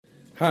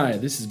Hi,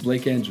 this is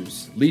Blake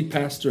Andrews, lead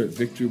pastor at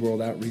Victory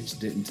World Outreach,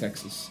 Denton,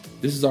 Texas.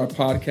 This is our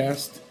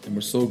podcast, and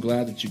we're so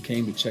glad that you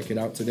came to check it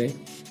out today.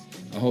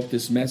 I hope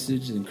this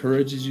message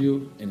encourages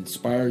you and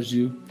inspires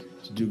you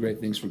to do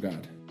great things for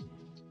God.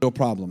 No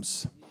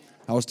problems.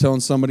 I was telling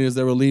somebody as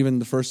they were leaving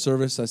the first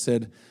service, I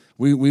said,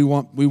 we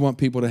want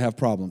people to have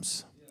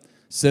problems.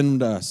 Send them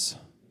to us.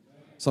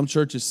 Some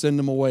churches send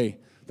them away.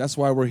 That's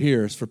why we're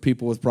here, is for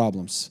people with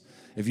problems.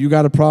 If you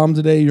got a problem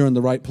today, you're in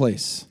the right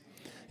place.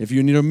 If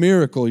you need a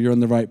miracle, you're in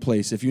the right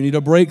place. If you need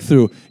a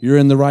breakthrough, you're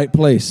in the right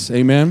place.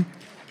 Amen?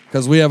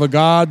 Because we have a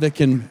God that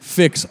can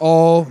fix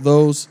all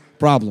those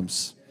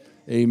problems.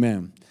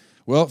 Amen.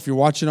 Well, if you're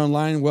watching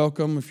online,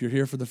 welcome. If you're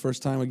here for the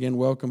first time, again,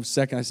 welcome.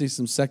 Second, I see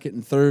some second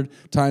and third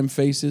time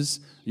faces.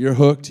 You're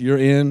hooked. You're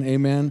in.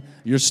 Amen.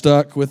 You're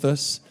stuck with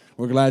us.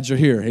 We're glad you're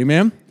here.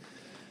 Amen.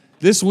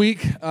 This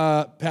week,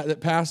 that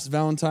past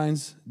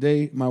Valentine's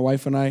Day, my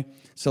wife and I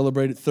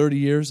celebrated 30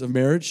 years of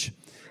marriage.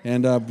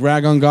 And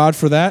brag on God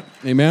for that.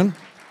 Amen.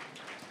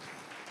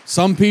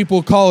 Some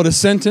people call it a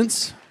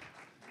sentence.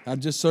 I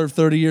just served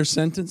 30-year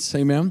sentence.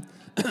 Amen.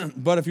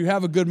 But if you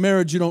have a good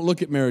marriage, you don't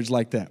look at marriage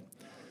like that.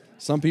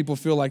 Some people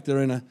feel like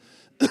they're in a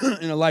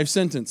in a life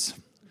sentence.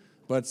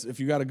 But if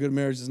you got a good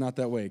marriage, it's not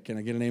that way. Can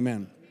I get an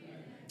amen?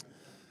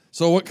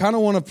 So what kind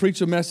of want to preach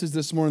a message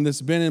this morning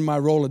that's been in my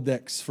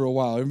Rolodex for a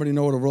while. Everybody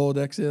know what a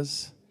Rolodex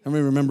is? How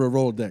many remember a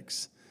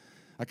Rolodex?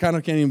 I kind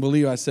of can't even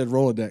believe I said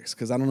Rolodex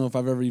because I don't know if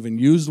I've ever even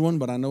used one,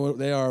 but I know what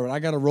they are. I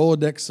got a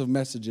Rolodex of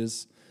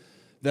messages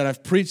that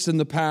I've preached in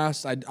the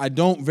past. I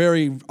don't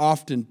very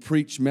often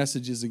preach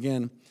messages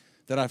again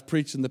that I've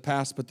preached in the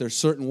past, but there's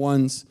certain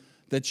ones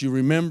that you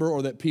remember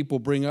or that people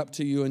bring up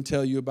to you and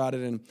tell you about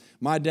it. And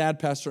my dad,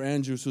 Pastor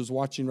Andrews, who's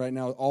watching right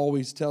now,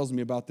 always tells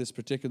me about this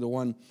particular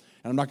one.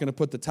 And I'm not going to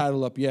put the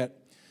title up yet,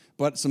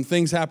 but some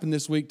things happened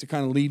this week to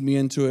kind of lead me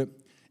into it.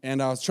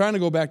 And I was trying to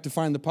go back to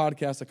find the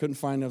podcast. I couldn't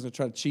find it. I was going to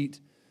try to cheat.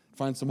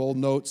 Find some old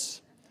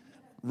notes,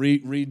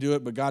 redo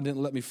it, but God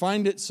didn't let me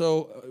find it,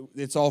 so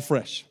it's all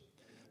fresh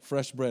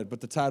bread, but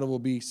the title will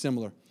be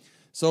similar.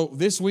 So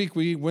this week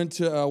we went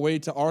away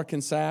to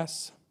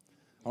Arkansas.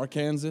 If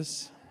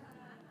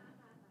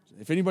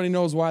anybody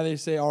knows why they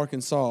say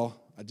Arkansas,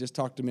 just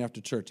talk to me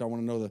after church. I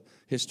want to know the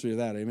history of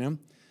that, amen?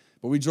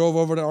 But we drove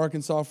over to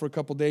Arkansas for a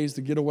couple days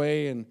to get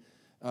away and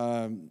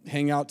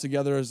hang out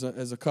together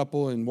as a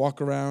couple and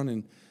walk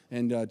around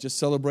and just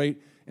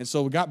celebrate. And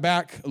so we got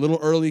back a little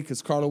early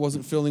because Carla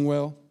wasn't feeling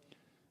well.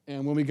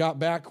 And when we got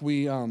back,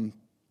 we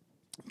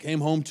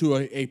came home to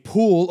a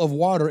pool of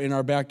water in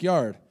our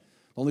backyard.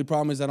 The only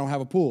problem is I don't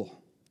have a pool.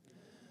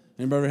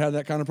 Anybody ever had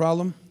that kind of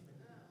problem?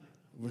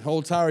 The whole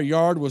entire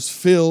yard was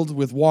filled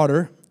with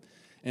water.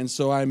 And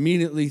so I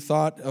immediately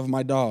thought of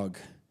my dog.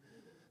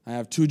 I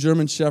have two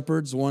German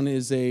Shepherds. One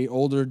is an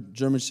older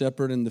German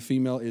Shepherd, and the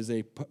female is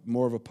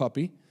more of a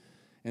puppy.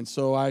 And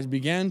so I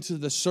began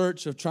the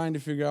search of trying to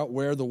figure out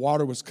where the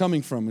water was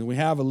coming from. And we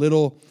have a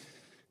little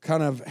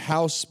kind of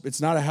house.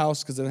 It's not a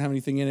house because it doesn't have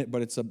anything in it,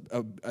 but it's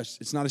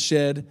not a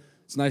shed.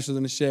 It's nicer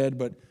than a shed,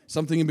 but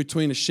something in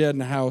between a shed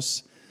and a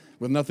house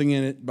with nothing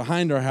in it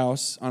behind our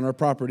house on our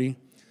property.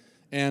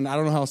 And I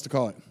don't know how else to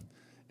call it.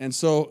 And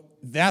so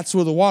that's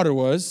where the water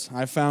was.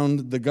 I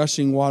found the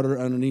gushing water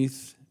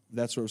underneath.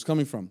 That's where it was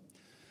coming from.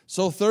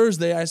 So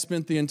Thursday, I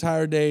spent the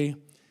entire day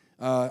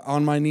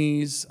on my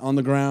knees, on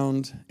the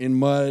ground, in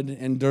mud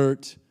and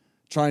dirt,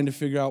 trying to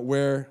figure out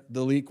where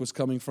the leak was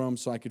coming from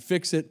so I could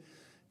fix it,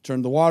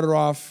 turned the water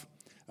off,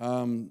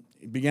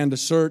 began to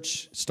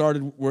search,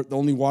 started where the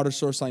only water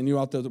source I knew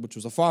out there, which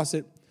was a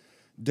faucet,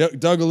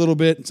 dug a little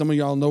bit. Some of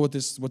y'all know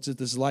what's this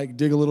is like.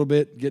 Dig a little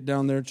bit, get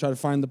down there, try to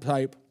find the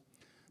pipe,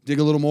 dig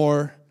a little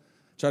more,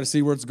 try to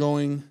see where it's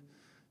going,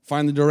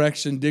 find the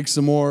direction, dig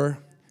some more,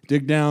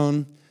 dig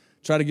down,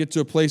 try to get to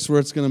a place where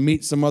it's going to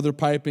meet some other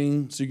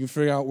piping so you can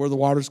figure out where the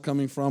water's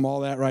coming from, all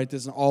that, right?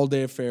 This is an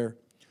all-day affair.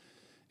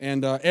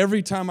 And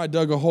every time I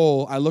dug a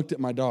hole, I looked at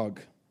my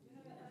dog.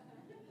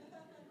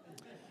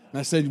 And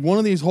I said, one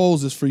of these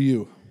holes is for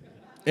you.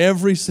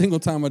 Every single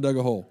time I dug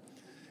a hole.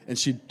 And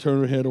she'd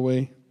turn her head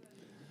away.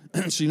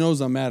 She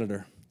knows I'm mad at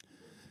her.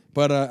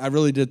 But I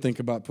really did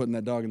think about putting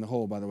that dog in the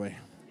hole, by the way.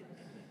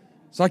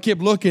 So I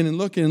kept looking and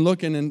looking and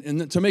looking,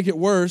 and to make it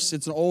worse,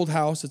 it's an old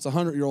house. It's a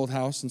 100-year-old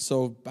house, and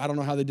so I don't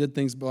know how they did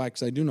things back,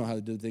 because I do know how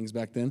they did things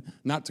back then,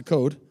 not to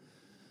code.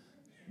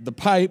 The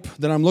pipe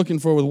that I'm looking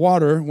for with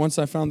water, once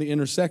I found the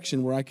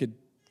intersection where I could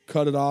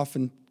cut it off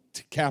and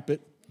cap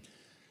it,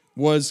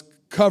 was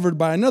covered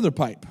by another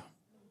pipe.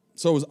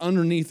 So it was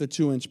underneath a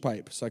 2-inch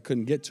pipe, so I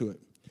couldn't get to it.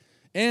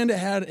 And it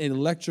had an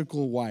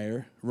electrical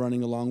wire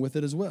running along with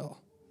it as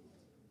well.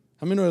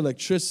 How many know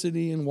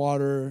electricity and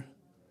water?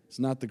 It's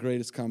not the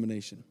greatest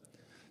combination.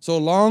 So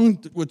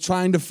along with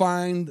trying to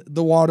find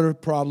the water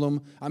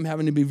problem, I'm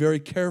having to be very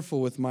careful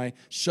with my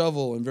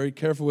shovel and very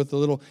careful with the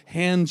little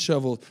hand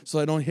shovel so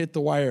I don't hit the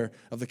wire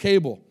of the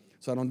cable,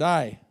 so I don't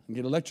die and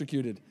get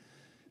electrocuted.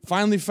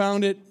 Finally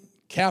found it,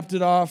 capped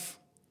it off.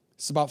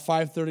 It's about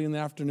 5:30 in the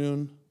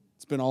afternoon.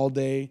 It's been all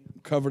day,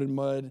 covered in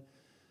mud.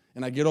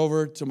 And I get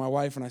over to my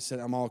wife, and I said,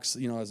 I'm all,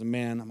 as a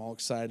man, I'm all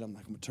excited. I'm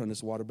like, I'm going to turn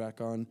this water back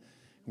on.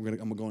 I'm going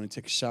to go in and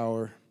take a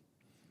shower.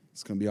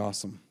 It's going to be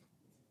awesome.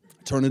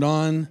 Turn it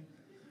on,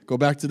 go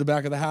back to the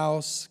back of the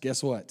house.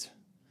 Guess what?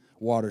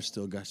 Water's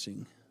still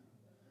gushing.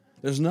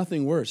 There's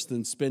nothing worse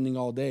than spending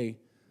all day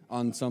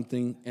on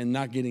something and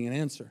not getting an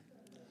answer.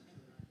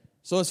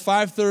 So it's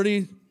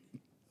 5:30.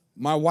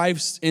 My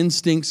wife's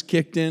instincts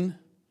kicked in,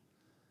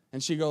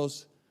 and she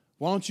goes,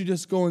 why don't you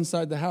just go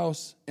inside the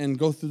house and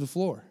go through the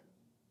floor?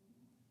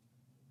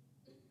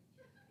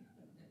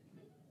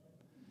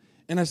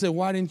 And I said,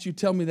 why didn't you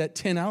tell me that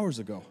 10 hours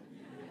ago?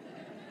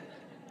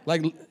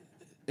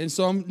 And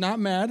so I'm not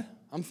mad.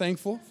 I'm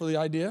thankful for the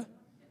idea.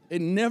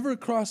 It never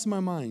crossed my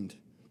mind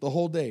the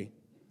whole day,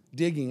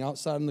 digging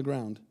outside on the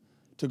ground,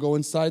 to go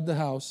inside the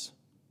house,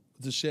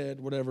 the shed,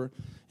 whatever,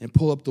 and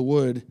pull up the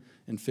wood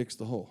and fix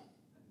the hole.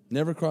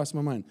 Never crossed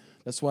my mind.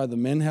 That's why the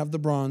men have the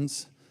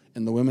bronze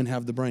and the women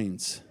have the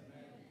brains.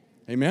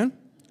 Amen?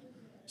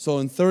 So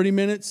in 30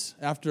 minutes,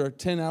 after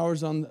 10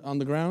 hours on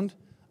the ground,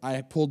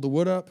 I pulled the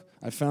wood up,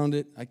 I found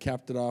it, I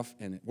capped it off,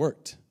 and it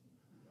worked.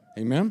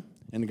 Amen?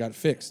 And it got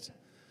fixed.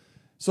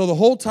 So the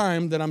whole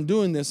time that I'm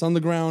doing this on the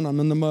ground,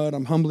 I'm in the mud,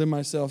 I'm humbling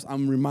myself,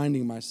 I'm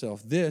reminding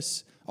myself,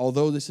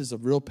 although this is a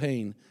real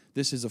pain,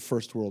 this is a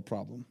first world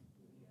problem.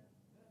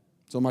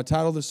 So my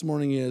title this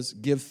morning is,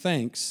 Give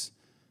Thanks,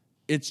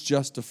 It's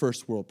Just a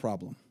First World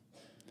Problem.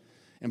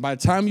 And by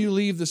the time you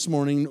leave this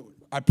morning,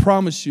 I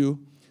promise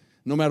you,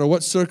 no matter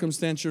what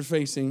circumstance you're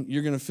facing,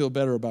 you're going to feel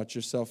better about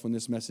yourself when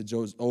this message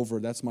is over.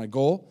 That's my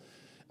goal.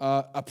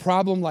 A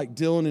problem like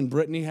Dylan and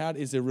Brittany had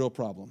is a real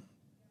problem.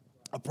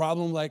 A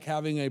problem like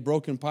having a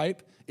broken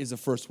pipe is a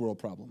first world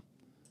problem.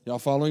 Y'all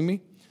following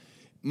me?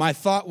 My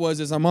thought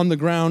was, as I'm on the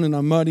ground and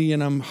I'm muddy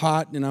and I'm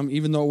hot, and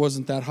even though it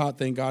wasn't that hot,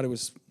 thank God it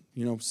was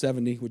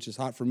 70, which is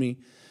hot for me,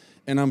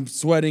 and I'm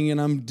sweating and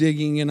I'm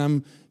digging and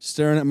I'm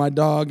staring at my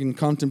dog and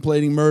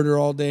contemplating murder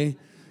all day.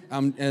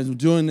 As I'm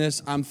doing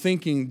this, I'm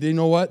thinking, you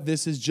know what?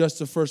 This is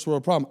just a first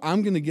world problem.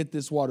 I'm going to get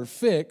this water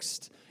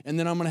fixed, and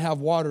then I'm going to have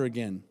water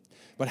again.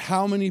 But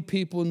how many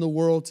people in the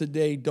world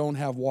today don't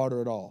have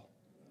water at all?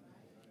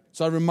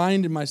 So I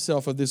reminded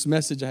myself of this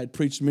message I had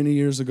preached many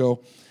years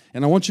ago,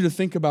 and I want you to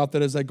think about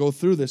that as I go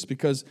through this,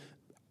 because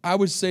I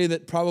would say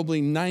that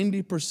probably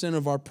 90%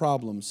 of our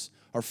problems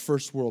are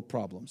first world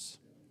problems,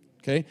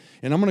 okay?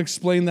 And I'm going to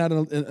explain that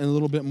in a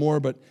little bit more,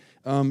 but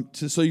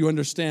so you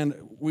understand,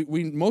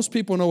 most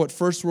people know what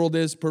first world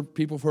is.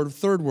 People have heard of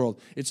third world.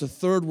 It's a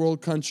third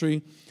world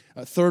country,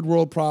 a third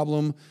world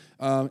problem,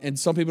 and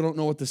some people don't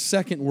know what the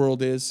second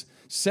world is.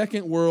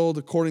 Second world,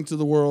 according to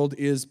the world,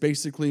 is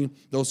basically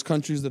those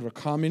countries that are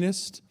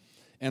communist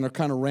and are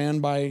kind of ran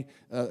by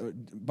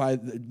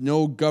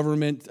no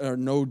government or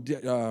no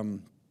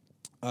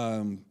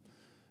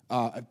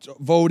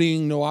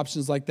voting, no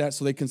options like that.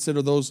 So they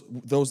consider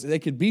those they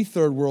could be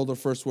third world or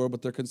first world,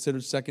 but they're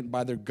considered second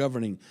by their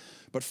governing.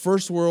 But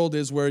first world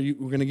is where we're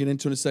going to get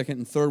into in a second,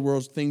 and third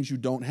world is things you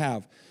don't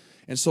have.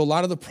 And so a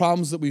lot of the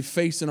problems that we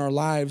face in our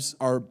lives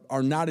are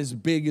not as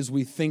big as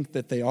we think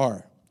that they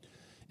are.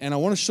 And I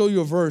want to show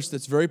you a verse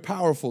that's very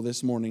powerful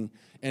this morning,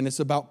 and it's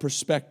about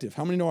perspective.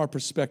 How many know our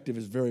perspective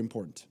is very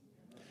important?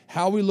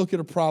 How we look at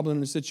a problem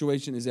and a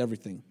situation is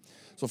everything.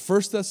 So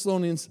 1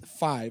 Thessalonians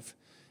 5,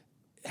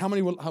 how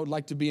many would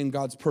like to be in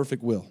God's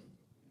perfect will?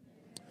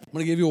 I'm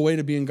going to give you a way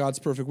to be in God's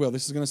perfect will.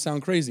 This is going to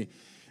sound crazy.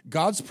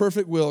 God's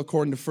perfect will,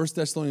 according to 1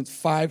 Thessalonians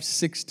 5,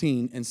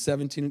 16 and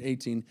 17 and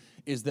 18,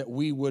 is that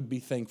we would be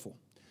thankful.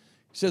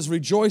 It says,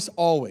 rejoice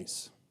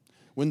always.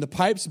 When the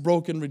pipe's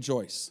broken,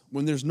 rejoice.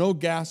 When there's no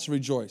gas,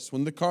 rejoice.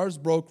 When the car's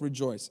broke,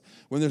 rejoice.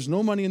 When there's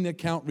no money in the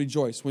account,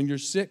 rejoice. When you're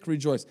sick,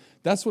 rejoice.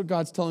 That's what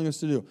God's telling us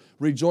to do.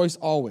 Rejoice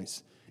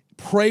always.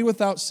 Pray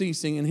without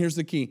ceasing, and here's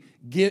the key.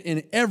 Give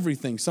in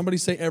everything. Somebody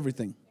say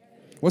everything.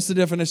 What's the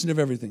definition of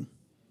everything?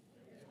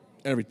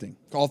 Everything.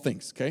 All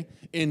things, okay?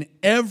 In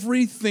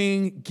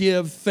everything,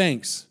 give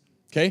thanks.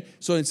 Okay?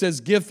 So it says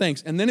give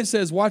thanks. And then it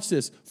says, watch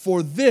this.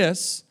 For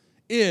this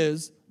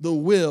is the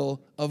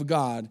will of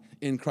God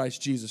in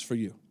Christ Jesus for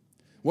you.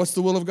 What's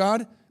the will of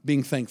God?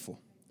 Being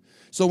thankful.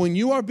 So when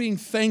you are being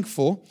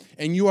thankful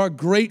and you are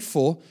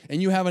grateful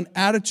and you have an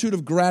attitude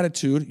of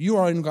gratitude, you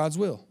are in God's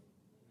will.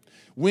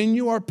 When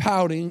you are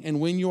pouting and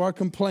when you are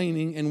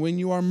complaining and when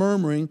you are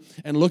murmuring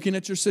and looking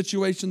at your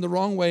situation the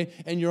wrong way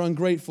and you're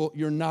ungrateful,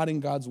 you're not in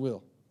God's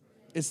will.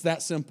 It's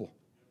that simple,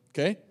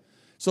 okay?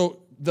 So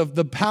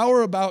the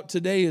power about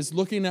today is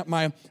looking at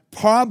my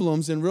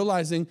problems and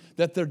realizing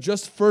that they're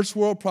just first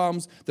world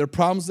problems. They're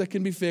problems that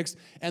can be fixed,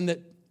 and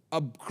that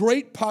a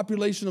great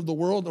population of the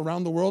world,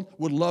 around the world,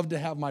 would love to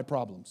have my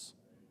problems.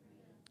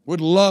 Would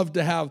love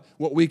to have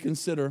what we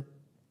consider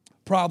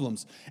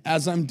problems.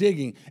 As I'm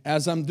digging,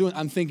 as I'm doing,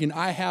 I'm thinking,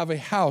 I have a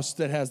house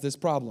that has this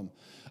problem.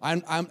 I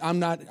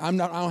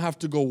don't have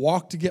to go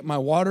walk to get my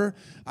water.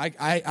 I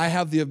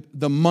have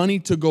the money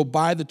to go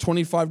buy the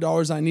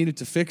 $25 I needed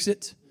to fix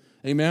it.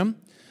 Amen.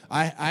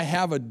 I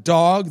have a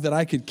dog that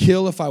I could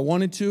kill if I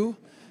wanted to.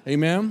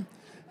 Amen.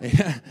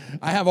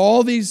 I have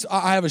all these.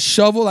 I have a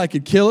shovel I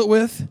could kill it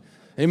with.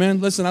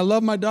 Amen. Listen, I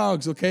love my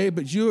dogs, okay?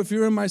 But you, if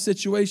you're in my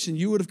situation,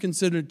 you would have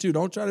considered it too.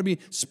 Don't try to be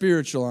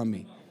spiritual on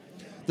me.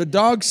 The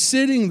dog's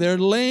sitting there,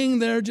 laying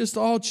there, just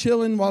all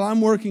chilling while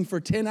I'm working for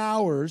 10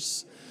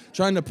 hours,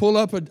 trying to pull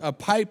up a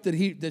pipe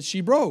that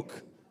she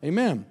broke.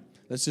 Amen.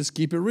 Let's just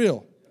keep it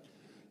real.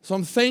 So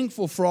I'm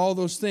thankful for all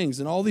those things.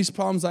 And all these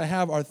problems I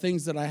have are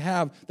things that I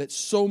have that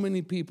so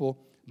many people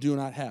do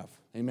not have.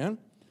 Amen.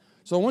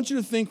 So I want you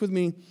to think with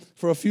me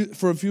for a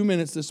few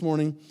minutes this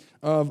morning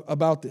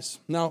about this.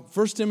 Now,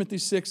 1 Timothy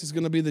 6 is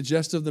going to be the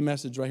gist of the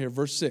message right here.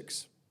 Verse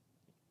 6.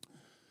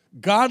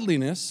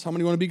 Godliness, how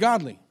many want to be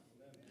godly?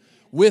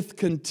 With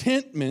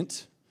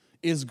contentment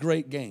is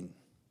great gain.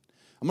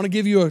 I'm going to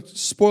give you a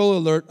spoiler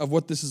alert of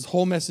what this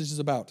whole message is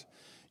about.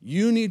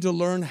 You need to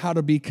learn how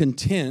to be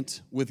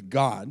content with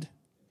God,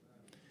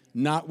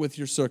 not with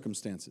your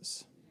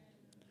circumstances.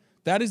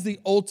 That is the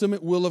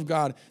ultimate will of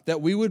God, that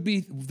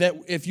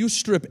if you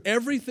strip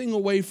everything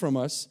away from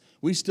us,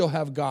 we still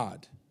have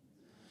God.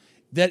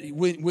 That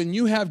when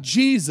you have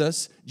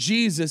Jesus,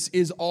 Jesus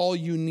is all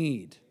you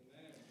need.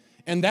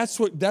 And that's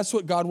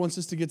what God wants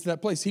us to get to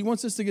that place. He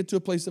wants us to get to a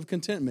place of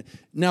contentment.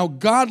 Now,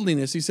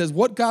 godliness, he says,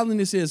 what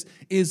godliness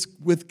is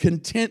with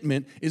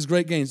contentment is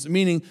great gains.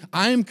 Meaning,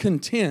 I am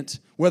content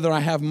whether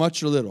I have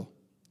much or little.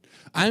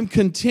 I am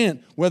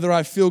content whether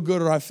I feel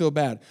good or I feel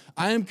bad.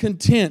 I am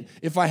content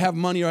if I have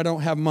money or I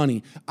don't have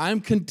money. I'm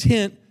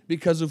content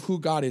because of who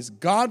God is.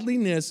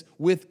 Godliness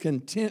with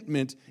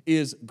contentment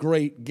is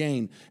great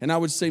gain. And I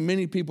would say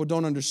many people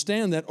don't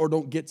understand that or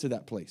don't get to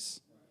that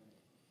place.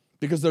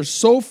 Because they're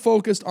so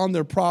focused on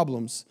their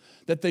problems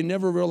that they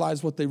never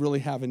realize what they really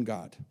have in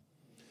God.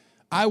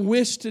 I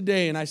wish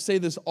today, and I say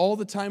this all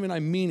the time and I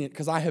mean it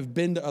because I have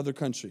been to other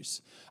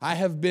countries. I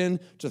have been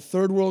to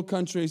third world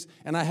countries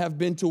and I have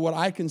been to what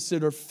I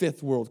consider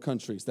fifth world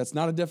countries. That's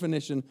not a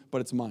definition, but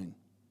it's mine.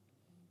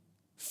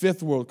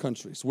 Fifth world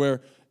countries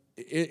where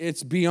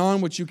it's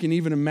beyond what you can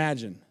even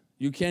imagine.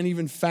 You can't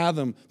even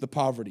fathom the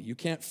poverty. You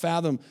can't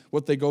fathom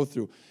what they go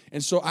through.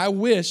 And so I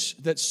wish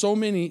that so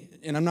many,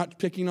 and I'm not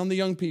picking on the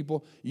young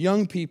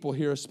people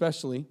here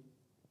especially,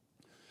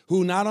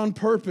 who not on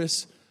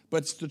purpose, but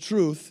it's the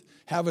truth,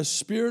 have a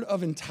spirit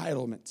of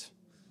entitlement.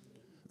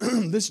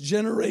 This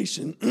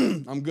generation,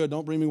 I'm good,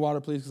 don't bring me water,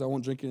 please, because I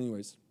won't drink it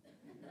anyways.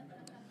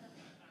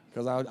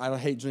 Because I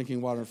hate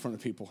drinking water in front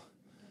of people.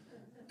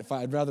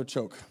 I'd rather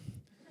choke.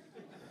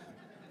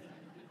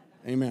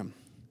 Amen.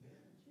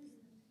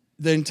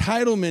 The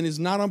entitlement is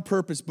not on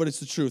purpose, but it's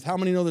the truth. How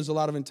many know there's a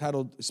lot of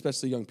entitled,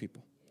 especially young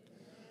people?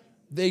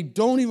 They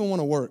don't even want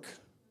to work.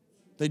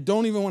 They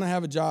don't even want to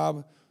have a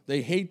job.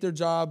 They hate their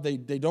job. They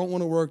don't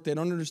want to work. They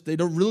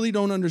really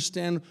don't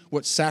understand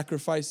what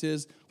sacrifice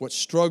is, what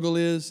struggle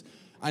is.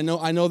 I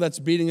know that's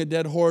beating a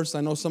dead horse.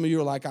 I know some of you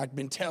are like, I've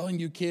been telling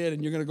you, kid,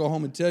 and you're going to go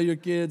home and tell your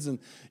kids, and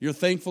you're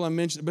thankful I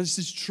mentioned it, but this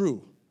is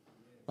true.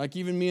 Like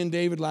even me and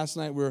David last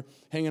night, we were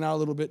hanging out a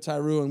little bit,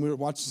 Tyroo, and we were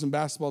watching some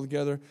basketball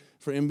together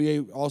for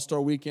NBA All-Star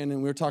Weekend,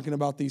 and we were talking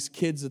about these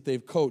kids that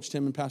they've coached,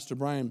 him and Pastor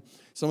Brian.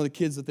 Some of the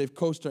kids that they've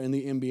coached are in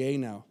the NBA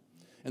now.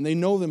 And they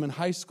know them in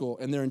high school,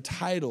 and they're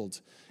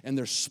entitled, and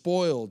they're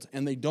spoiled,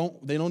 and they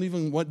don't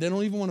even want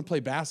to play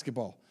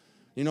basketball.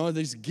 You know,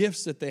 these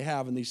gifts that they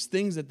have and these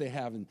things that they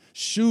have, and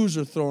shoes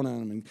are thrown at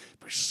them, and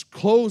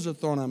clothes are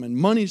thrown at them, and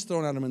money's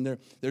thrown at them, and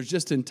they're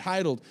just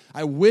entitled.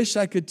 I wish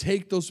I could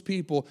take those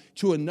people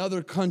to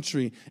another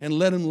country and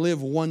let them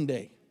live one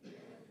day.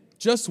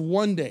 Just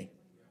one day.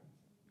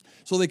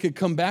 So they could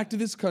come back to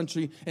this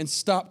country and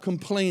stop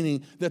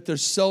complaining that their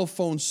cell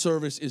phone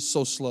service is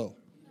so slow.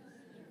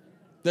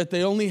 That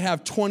they only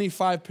have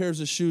 25 pairs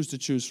of shoes to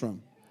choose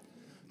from.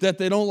 That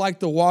they don't like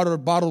the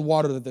bottled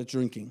water that they're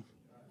drinking.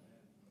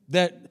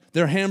 That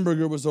their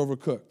hamburger was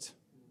overcooked.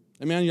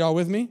 Amen, y'all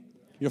with me?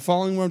 You're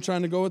following where I'm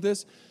trying to go with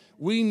this?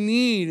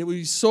 It would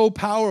be so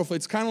powerful.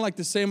 It's kind of like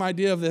the same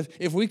idea of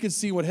if we could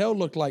see what hell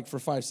looked like for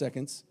 5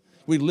 seconds,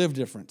 we'd live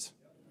different.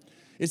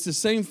 It's the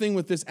same thing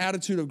with this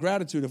attitude of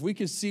gratitude. If we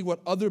could see what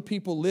other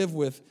people live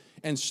with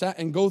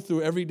and go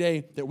through every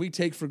day that we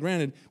take for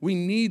granted, we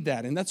need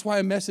that. And that's why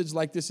a message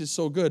like this is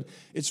so good.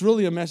 It's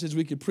really a message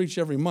we could preach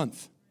every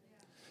month.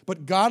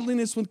 But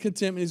godliness with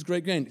contentment is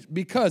great gain,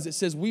 because it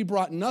says we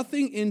brought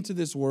nothing into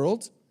this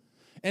world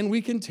and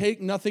we can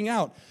take nothing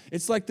out.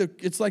 It's like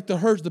the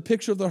hearse, the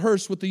picture of the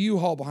hearse with the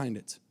U-Haul behind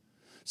it.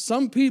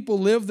 Some people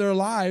live their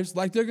lives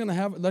like they're going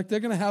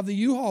to have the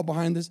U-Haul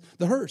behind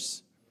the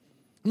hearse.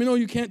 I mean,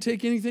 you can't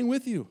take anything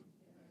with you.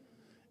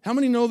 How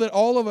many know that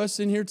all of us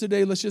in here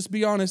today, let's just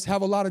be honest,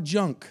 have a lot of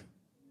junk?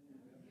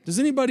 Does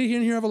anybody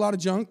in here have a lot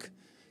of junk?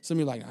 Some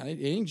of you are like,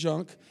 it ain't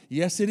junk.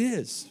 Yes, it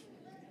is.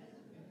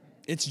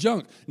 It's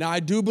junk. Now, I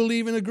do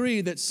believe and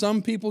agree that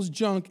some people's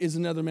junk is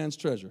another man's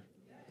treasure.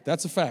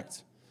 That's a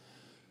fact.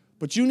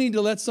 But you need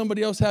to let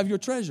somebody else have your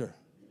treasure.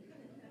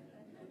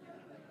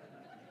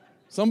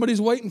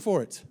 Somebody's waiting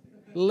for it.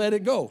 Let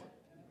it go.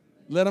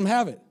 Let them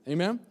have it.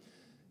 Amen?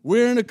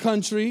 We're in a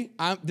country,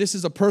 this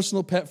is a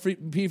personal pet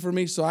peeve for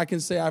me, so I can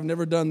say I've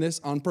never done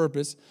this on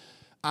purpose.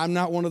 I'm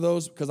not one of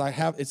those because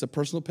it's a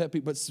personal pet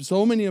peeve, but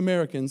so many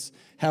Americans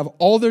have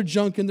all their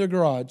junk in their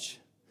garage,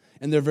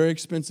 and they're very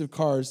expensive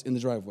cars in the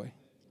driveway.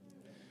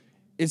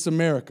 It's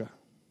America.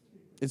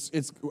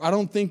 I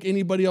don't think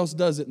anybody else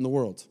does it in the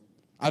world.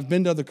 I've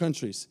been to other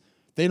countries.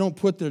 They don't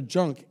put their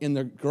junk in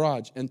their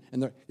garage. And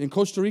in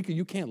Costa Rica,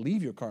 you can't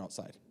leave your car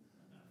outside.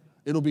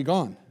 It'll be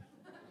gone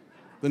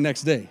the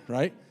next day,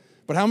 right?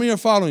 But how many are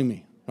following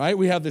me, right?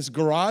 We have this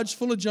garage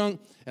full of junk,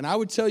 and I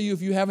would tell you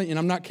if you haven't, and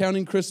I'm not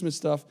counting Christmas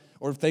stuff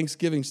or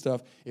Thanksgiving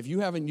stuff, if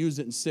you haven't used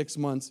it in 6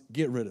 months,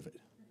 get rid of it,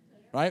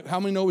 right? How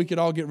many know we could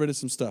all get rid of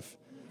some stuff?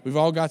 We've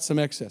all got some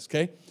excess,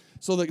 okay?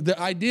 So the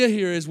idea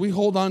here is we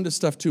hold on to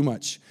stuff too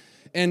much.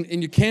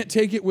 And you can't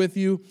take it with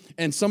you.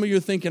 And some of you are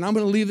thinking, I'm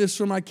going to leave this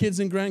for my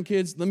kids and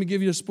grandkids. Let me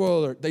give you a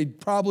spoiler. They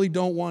probably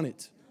don't want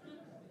it.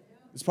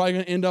 It's probably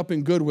going to end up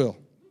in Goodwill.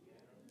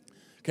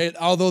 Okay,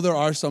 although there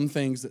are some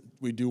things that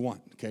we do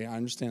want. Okay, I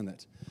understand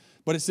that.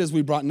 But it says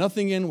we brought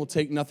nothing in, we'll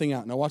take nothing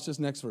out. Now watch this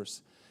next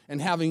verse.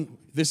 And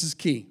this is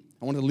key.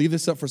 I want to leave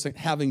this up for a second.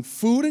 Having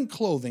food and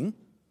clothing,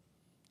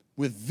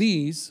 with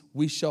these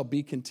we shall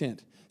be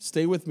content.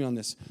 Stay with me on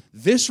this.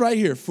 This right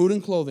here, food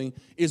and clothing,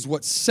 is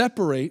what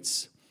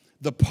separates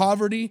the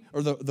poverty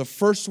or the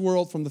first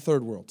world from the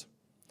third world.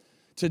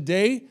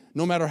 Today,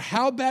 no matter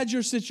how bad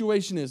your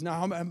situation is,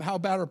 now how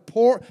bad or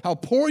how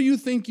poor you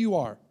think you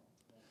are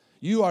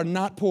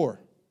not poor.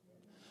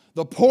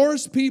 The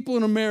poorest people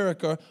in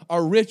America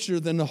are richer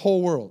than the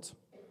whole world.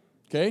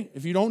 Okay?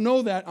 If you don't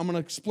know that, I'm going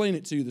to explain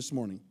it to you this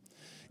morning.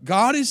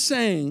 God is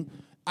saying,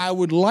 I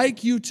would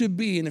like you to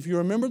be, and if you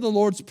remember the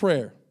Lord's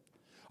Prayer,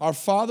 Our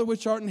Father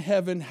which art in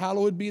heaven,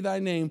 hallowed be thy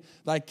name.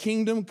 Thy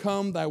kingdom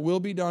come, thy will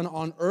be done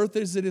on earth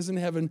as it is in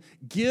heaven.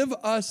 Give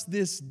us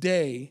this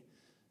day,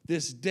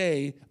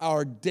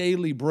 our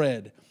daily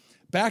bread.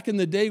 Back in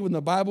the day when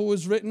the Bible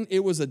was written,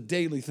 it was a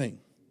daily thing.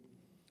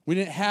 We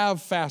didn't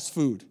have fast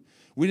food.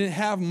 We didn't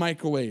have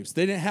microwaves.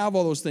 They didn't have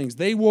all those things.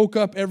 They woke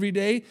up every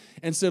day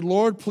and said,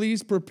 Lord,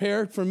 please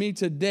prepare for me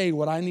today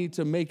what I need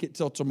to make it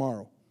till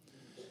tomorrow.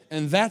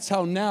 And that's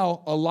how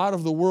now a lot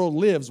of the world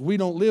lives. We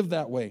don't live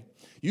that way.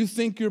 You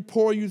think you're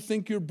poor, you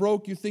think you're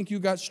broke, you think you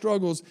got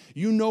struggles.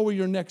 You know where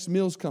your next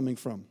meal's coming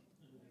from.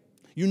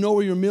 You know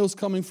where your meal's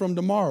coming from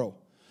tomorrow.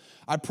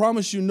 I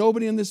promise you,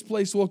 nobody in this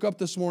place woke up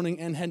this morning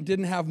and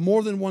didn't have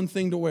more than one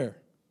thing to wear.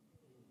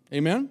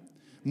 Amen?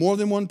 More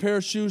than one pair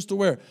of shoes to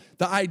wear.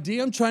 The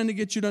idea I'm trying to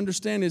get you to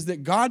understand is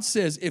that God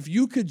says if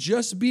you could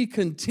just be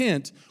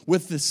content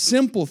with the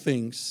simple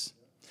things,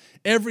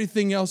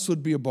 everything else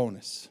would be a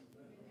bonus.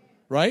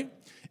 Right?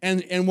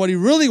 And what he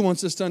really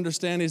wants us to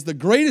understand is the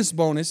greatest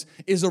bonus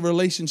is a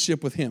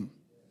relationship with him.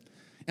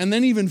 And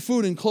then even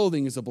food and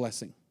clothing is a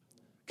blessing.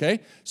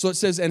 Okay? So it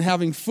says, and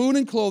having food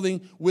and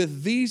clothing,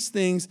 with these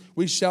things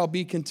we shall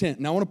be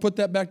content. Now I want to put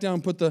that back down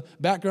and put the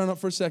background up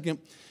for a second.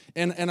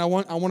 And I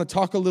want to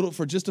talk a little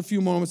for just a few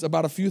moments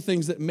about a few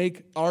things that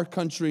make our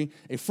country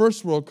a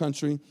first world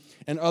country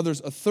and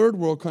others a third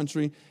world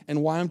country,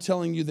 and why I'm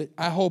telling you that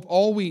I hope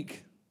all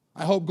week,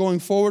 I hope going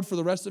forward for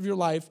the rest of your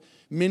life,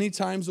 many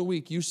times a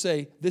week, you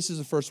say, this is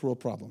a first world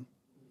problem,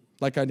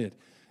 like I did.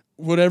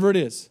 Whatever it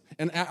is.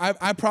 And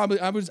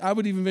I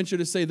would even venture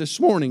to say this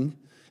morning,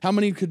 how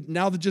many could,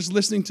 now that just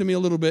listening to me a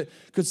little bit,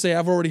 could say,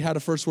 I've already had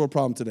a first world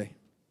problem today?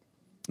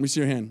 Let me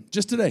see your hand.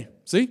 Just today.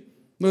 See?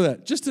 Look at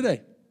that. Just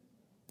today.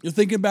 You're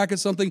thinking back at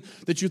something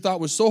that you thought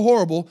was so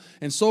horrible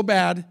and so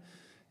bad,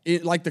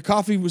 like the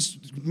coffee was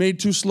made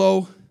too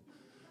slow,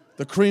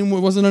 the cream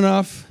wasn't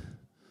enough,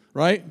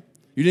 right?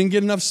 You didn't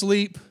get enough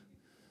sleep.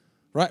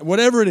 Right?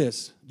 Whatever it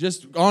is,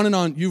 just on and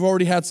on, you've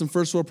already had some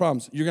first world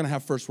problems. You're going to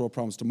have first world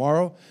problems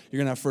tomorrow. You're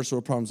going to have first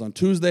world problems on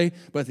Tuesday.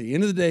 But at the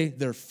end of the day,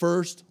 they're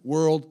first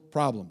world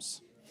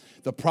problems.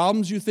 The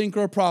problems you think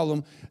are a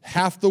problem,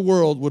 half the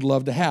world would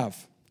love to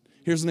have.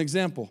 Here's an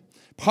example.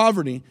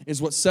 Poverty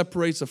is what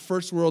separates a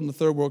first world and a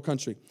third world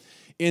country.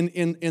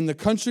 In the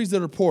countries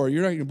that are poor,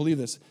 you're not going to believe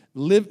this.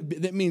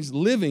 That means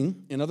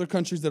living in other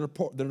countries that are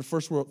poor, that are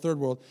first world, third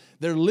world,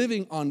 they're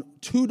living on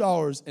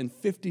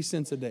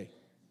 $2.50 a day.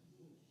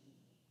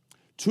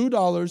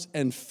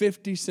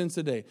 $2.50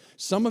 a day.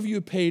 Some of you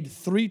paid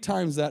 3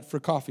 times that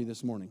for coffee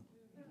this morning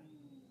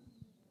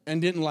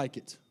and didn't like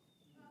it.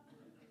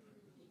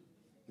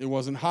 It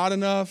wasn't hot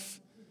enough.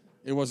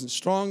 It wasn't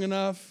strong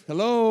enough.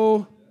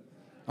 Hello?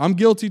 I'm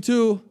guilty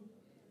too.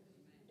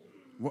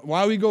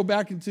 Why we go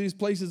back into these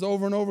places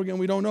over and over again,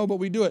 we don't know, but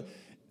we do it.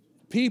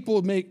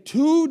 People make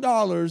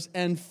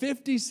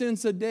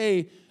 $2.50 a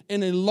day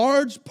in a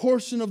large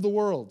portion of the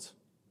world.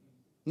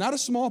 Not a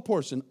small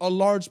portion, a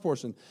large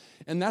portion.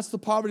 And that's the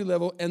poverty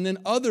level. And then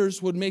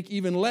others would make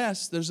even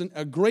less. There's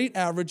a great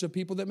average of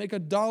people that make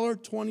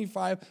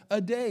 $1.25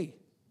 a day.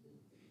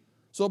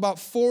 So about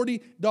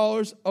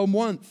 $40 a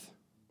month.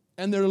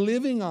 And they're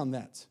living on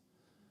that.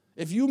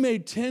 If you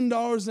made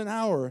 $10 an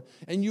hour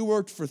and you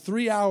worked for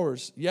 3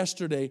 hours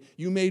yesterday,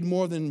 you made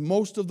more than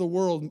most of the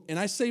world. And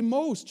I say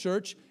most,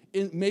 church,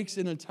 it makes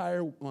an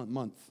entire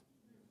month.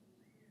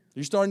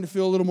 You're starting to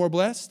feel a little more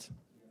blessed?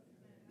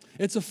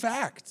 It's a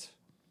fact.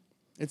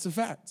 It's a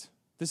fact.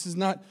 This is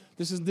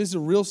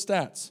real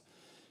stats.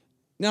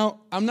 Now,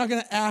 I'm not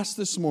going to ask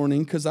this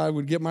morning because I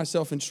would get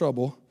myself in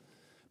trouble,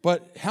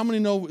 But how many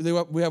know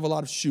we have a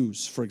lot of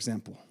shoes, for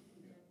example?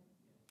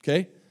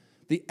 Okay?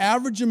 The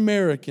average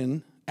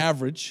American,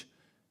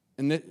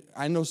 and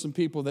I know some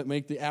people that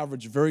make the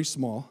average very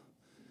small,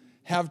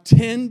 have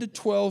 10 to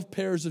 12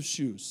 pairs of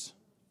shoes.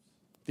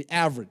 The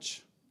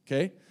average,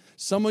 okay?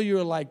 Some of you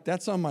are like,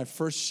 that's on my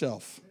first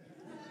shelf.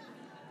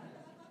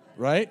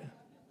 Right?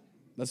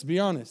 Let's be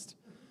honest.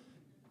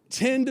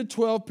 10 to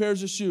 12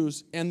 pairs of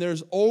shoes, and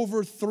there's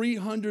over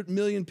 300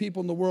 million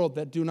people in the world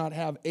that do not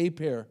have a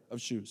pair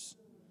of shoes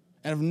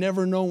and have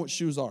never known what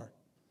shoes are.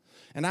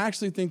 And I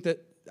actually think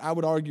that I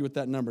would argue with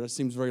that number. That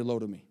seems very low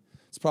to me.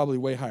 It's probably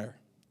way higher.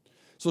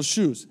 So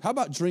shoes. How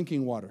about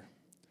drinking water?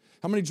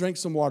 How many drank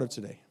some water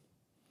today?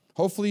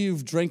 Hopefully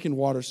you've drinking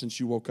water since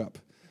you woke up.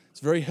 It's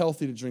very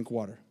healthy to drink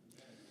water.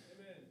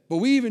 But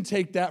we even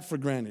take that for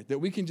granted, that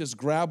we can just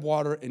grab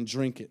water and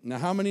drink it. Now,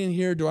 how many in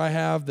here do I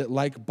have that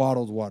like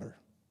bottled water?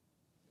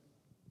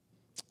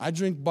 I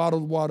drink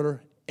bottled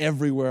water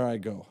everywhere I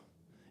go,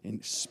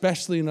 and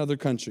especially in other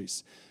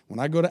countries. When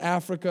I go to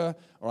Africa,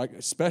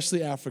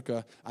 especially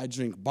Africa, I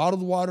drink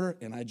bottled water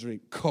and I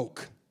drink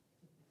Coke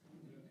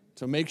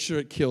to make sure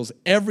it kills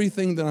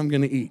everything that I'm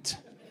going to eat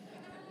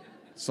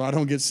so I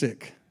don't get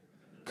sick.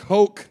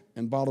 Coke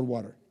and bottled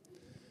water.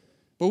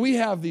 But we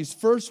have these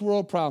first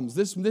world problems.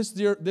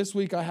 This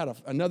week I had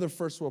another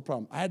first world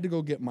problem. I had to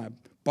go get my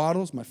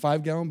bottles, my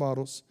 5-gallon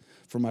bottles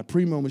for my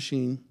Primo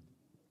machine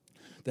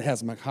that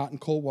has my hot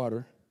and cold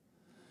water.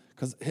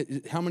 Because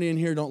how many in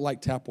here don't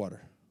like tap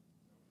water?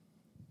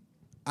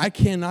 I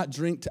cannot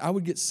drink. I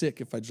would get sick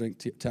if I drank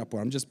tap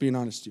water. I'm just being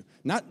honest with you.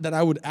 Not that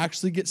I would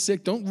actually get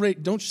sick.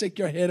 Don't shake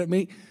your head at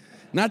me.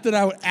 Not that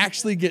I would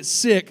actually get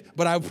sick,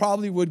 but I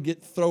probably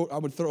would feel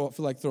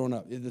like throwing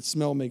up. The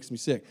smell makes me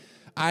sick.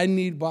 I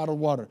need bottled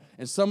water.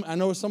 And I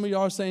know some of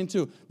y'all are saying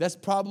too, that's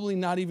probably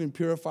not even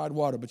purified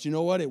water. But you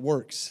know what? It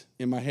works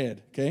in my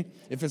head, okay?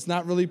 If it's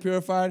not really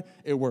purified,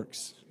 it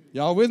works.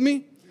 Y'all with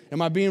me?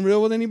 Am I being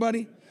real with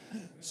anybody?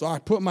 So I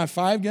put my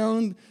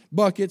 5-gallon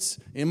buckets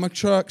in my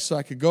truck so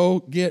I could go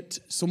get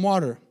some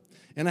water.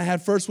 And I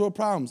had first world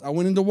problems. I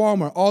went into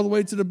Walmart, all the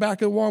way to the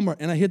back of Walmart,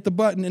 and I hit the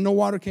button and no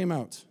water came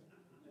out.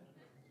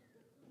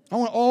 I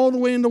went all the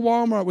way into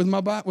Walmart with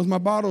my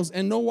bottles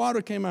and no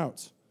water came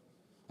out.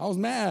 I was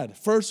mad.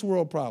 First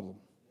world problem.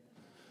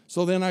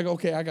 So then I go,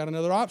 okay, I got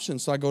another option.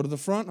 So I go to the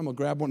front. I'm going to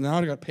grab one. Now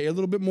I got to pay a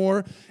little bit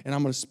more, and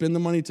I'm going to spend the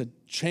money to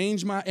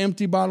change my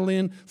empty bottle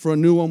in for a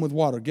new one with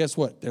water. Guess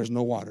what? There's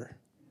no water.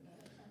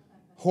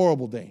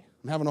 Horrible day.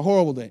 I'm having a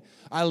horrible day.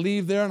 I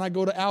leave there, and I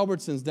go to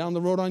Albertsons down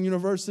the road on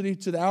University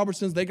to the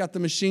Albertsons. They got the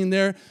machine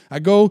there. I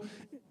go,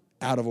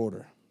 out of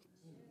order.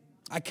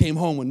 I came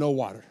home with no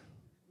water.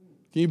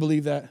 Can you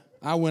believe that?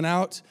 I went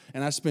out,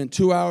 and I spent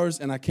 2 hours,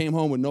 and I came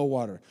home with no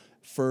water.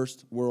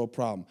 First world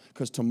problem.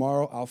 Because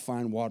tomorrow I'll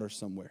find water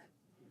somewhere.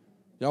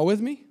 Y'all with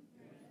me?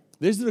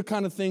 These are the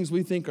kind of things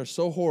we think are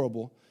so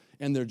horrible,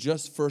 and they're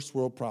just first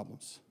world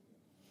problems.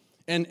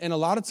 And a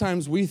lot of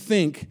times we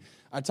think,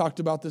 I talked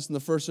about this in the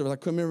first service, I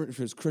couldn't remember if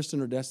it was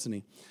Kristen or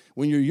Destiny.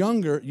 When you're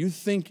younger, you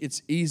think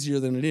it's easier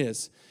than it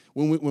is.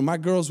 When my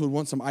girls would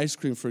want some ice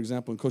cream, for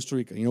example, in Costa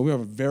Rica, we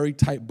have a very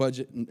tight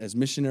budget as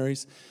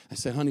missionaries. I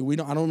said, honey, I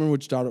don't remember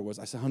which daughter it was.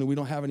 I said, honey, we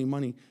don't have any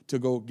money to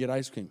go get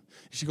ice cream.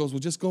 She goes, well,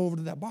 just go over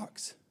to that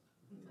box.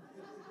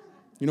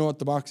 You know what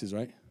the box is,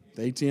 right?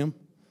 The ATM.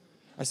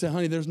 I said,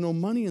 honey, there's no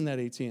money in that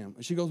ATM.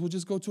 And she goes, well,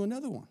 just go to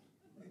another one.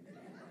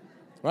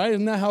 Right?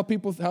 Isn't that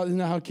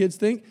how kids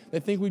think? They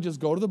think we just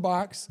go to the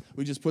box,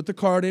 we just put the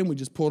card in, we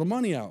just pull the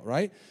money out,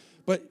 right?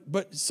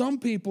 But some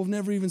people have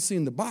never even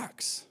seen the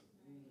box.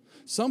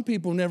 Some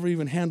people never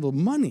even handled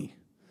money.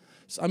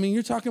 So,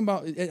 you're talking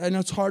about, and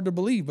it's hard to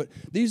believe, but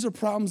these are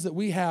problems that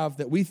we have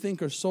that we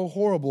think are so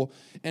horrible,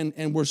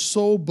 and we're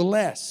so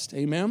blessed,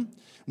 amen?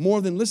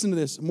 Listen to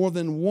this, more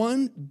than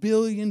 1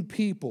 billion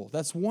people,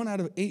 that's 1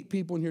 out of 8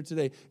 people in here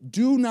today,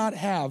 do not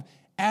have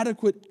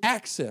adequate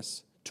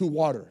access to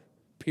water,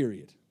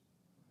 period.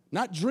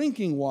 Not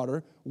drinking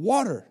water,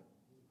 water.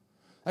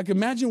 Like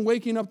imagine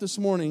waking up this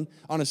morning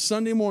on a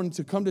Sunday morning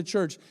to come to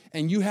church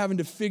and you having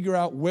to figure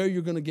out where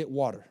you're going to get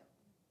water.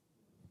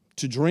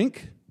 To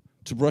drink,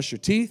 to brush your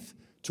teeth,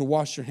 to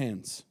wash your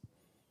hands.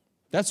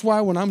 That's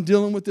why when I'm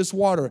dealing with this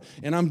water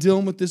and I'm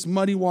dealing with this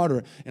muddy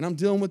water and I'm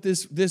dealing with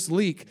this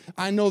leak,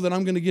 I know that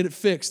I'm going to get it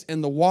fixed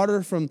and the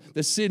water from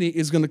the city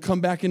is going to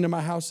come back into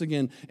my house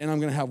again and I'm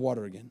going to have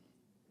water again.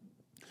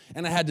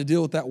 And I had to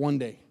deal with that one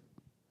day.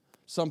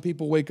 Some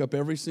people wake up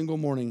every single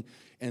morning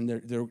and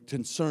they're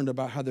concerned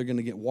about how they're going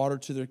to get water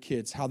to their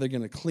kids, how they're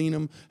going to clean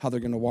them, how they're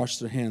going to wash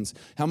their hands.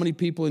 How many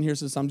people in here,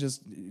 since I'm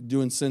just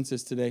doing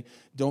census today,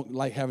 don't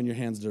like having your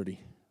hands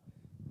dirty?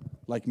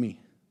 Like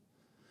me.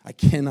 I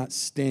cannot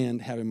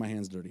stand having my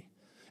hands dirty.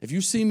 If you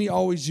see me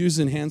always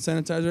using hand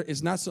sanitizer,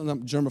 it's not something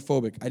I'm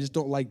germophobic. I just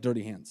don't like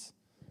dirty hands.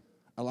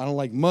 I don't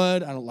like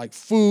mud. I don't like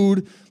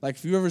food. Like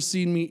if you've ever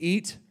seen me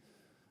eat,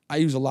 I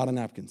use a lot of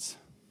napkins.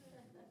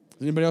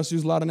 Does anybody else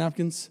use a lot of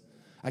napkins?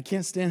 I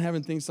can't stand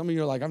having things. Some of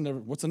you are like,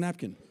 what's a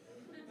napkin?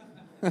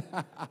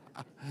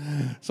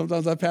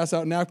 Sometimes I pass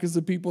out napkins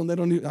to people and they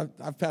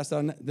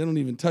don't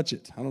even touch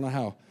it. I don't know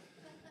how.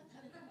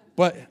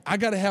 But I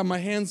got to have my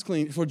hands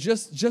clean. For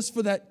just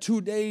for that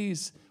 2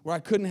 days where I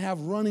couldn't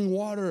have running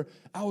water,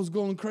 I was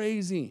going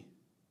crazy.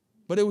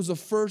 But it was a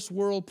first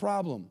world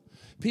problem.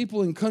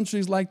 People in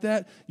countries like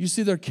that, you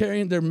see they're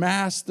carrying their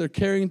masks, they're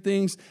carrying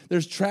things,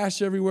 there's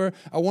trash everywhere.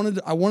 I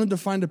wanted to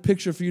find a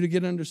picture for you to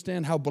get to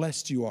understand how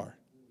blessed you are.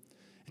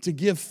 To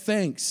give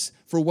thanks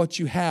for what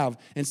you have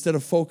instead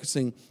of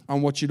focusing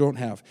on what you don't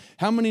have.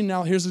 How many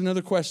now, here's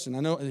another question.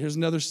 I know, here's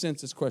another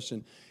census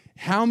question.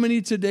 How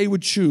many today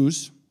would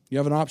choose, you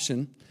have an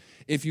option,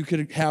 if you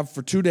could have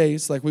for 2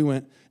 days, like we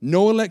went,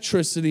 no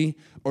electricity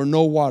or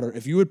no water?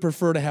 If you would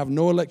prefer to have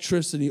no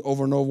electricity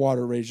over no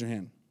water, raise your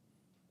hand.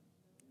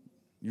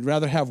 You'd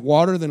rather have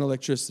water than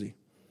electricity.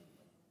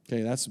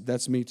 Okay,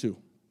 that's me too.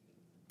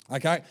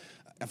 Like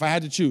if I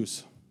had to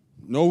choose,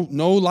 no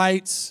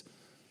lights,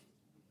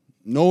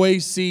 no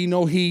AC,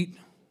 no heat,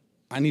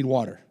 I need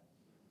water.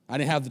 I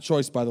didn't have the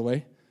choice, by the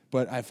way,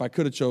 but if I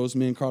could have chose,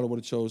 me and Carla would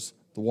have chose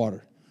the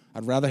water.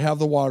 I'd rather have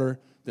the water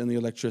than the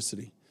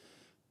electricity.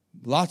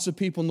 Lots of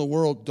people in the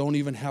world don't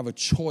even have a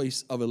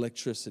choice of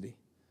electricity.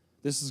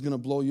 This is going to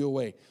blow you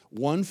away.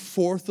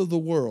 1/4 of the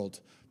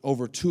world,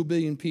 over 2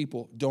 billion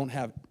people, don't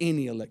have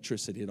any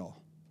electricity at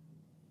all.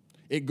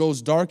 It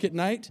goes dark at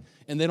night,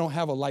 and they don't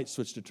have a light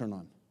switch to turn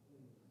on.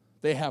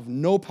 They have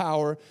no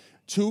power.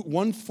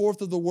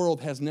 1/4 of the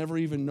world has never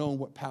even known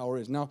what power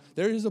is. Now,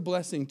 there is a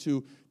blessing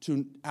to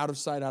out of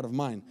sight, out of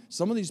mind.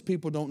 Some of these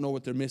people don't know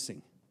what they're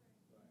missing.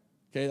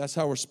 Okay, that's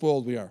how we're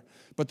spoiled we are.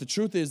 But the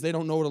truth is, they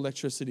don't know what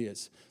electricity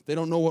is. They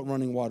don't know what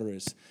running water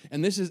is.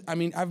 And this is,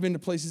 I've been to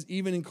places,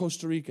 even in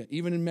Costa Rica,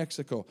 even in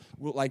Mexico,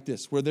 like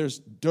this, where there's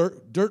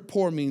dirt. Dirt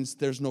poor means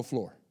there's no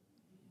floor.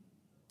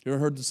 You ever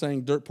heard the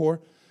saying, dirt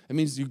poor? It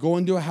means you go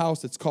into a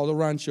house that's called a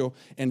rancho,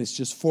 and it's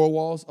just 4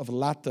 walls of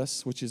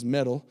latas, which is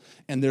metal,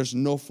 and there's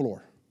no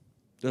floor.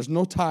 There's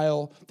no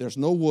tile. There's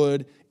no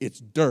wood.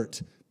 It's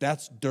dirt.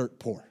 That's dirt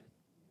poor.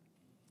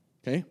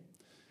 Okay?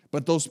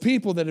 But those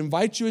people that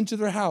invite you into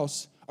their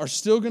house are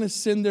still going to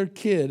send their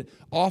kid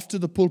off to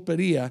the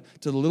pulperia,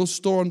 to the little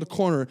store on the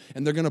corner,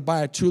 and they're going to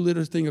buy a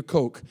 2-liter thing of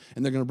Coke,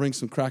 and they're going to bring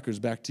some crackers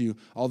back to you.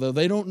 Although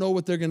they don't know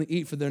what they're going to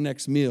eat for their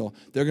next meal,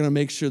 they're going to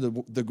make sure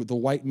that the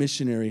white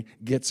missionary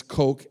gets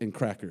Coke and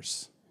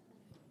crackers.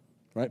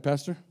 Right,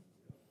 Pastor?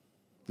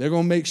 They're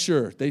going to make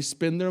sure they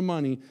spend their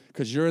money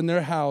because you're in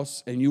their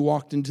house, and you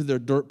walked into their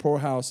dirt poor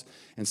house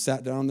and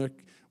sat down on their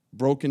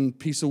broken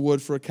piece of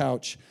wood for a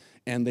couch,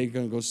 and they're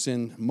going to go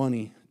send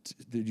money.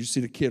 Did you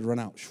see the kid run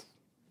out?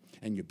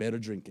 And you better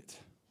drink it.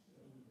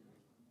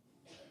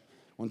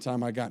 One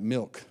time I got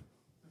milk,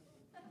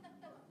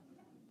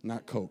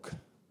 not Coke.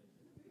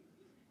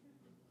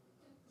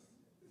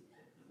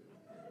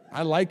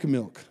 I like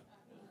milk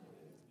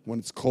when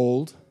it's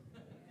cold,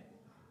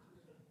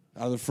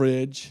 out of the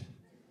fridge,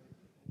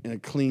 in a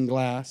clean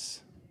glass.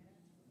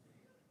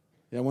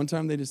 Yeah, one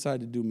time they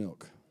decided to do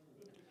milk.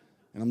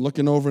 And I'm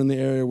looking over in the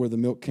area where the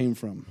milk came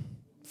from.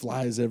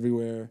 Flies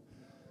everywhere.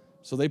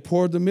 So they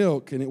poured the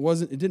milk, and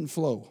it didn't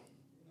flow.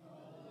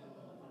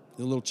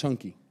 A little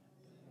chunky.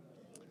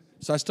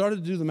 So I started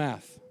to do the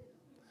math.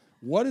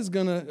 What is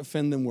going to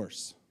offend them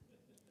worse?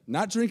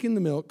 Not drinking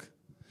the milk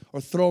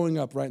or throwing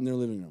up right in their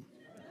living room?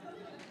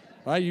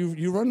 Right?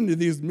 You run into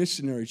these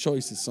missionary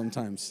choices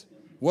sometimes.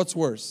 What's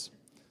worse?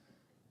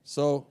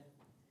 So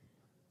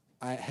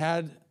I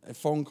had a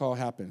phone call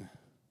happen.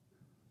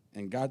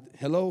 And God,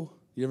 hello?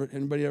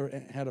 Anybody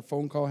ever had a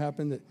phone call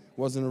happen that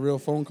wasn't a real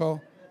phone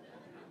call?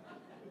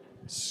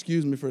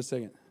 Excuse me for a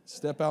second.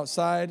 Step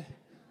outside.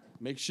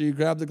 Make sure you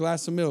grab the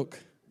glass of milk.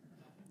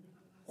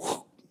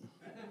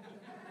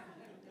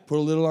 Put a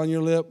little on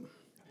your lip.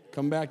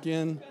 Come back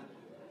in.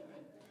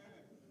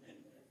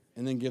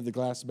 And then give the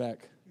glass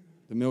back.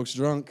 The milk's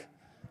drunk.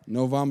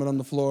 No vomit on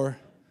the floor.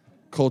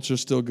 Culture's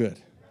still good.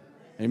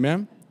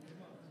 Amen?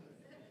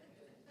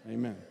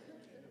 Amen.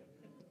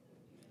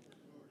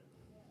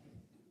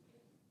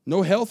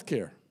 No health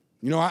care.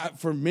 You know,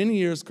 for many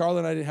years, Carla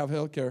and I didn't have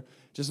health care.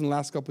 Just in the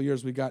last couple of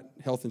years, we got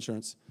health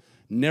insurance.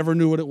 Never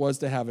knew what it was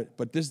to have it.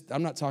 But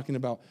I'm not talking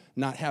about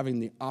not having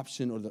the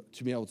option or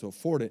to be able to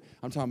afford it.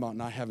 I'm talking about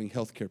not having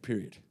health care,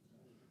 period.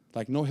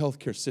 Like no health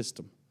care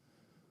system.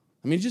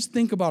 I mean, just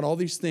think about all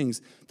these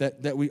things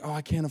that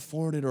I can't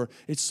afford it, or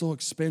it's so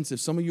expensive.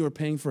 Some of you are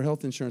paying for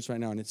health insurance right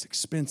now, and it's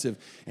expensive,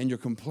 and you're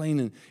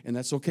complaining, and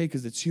that's okay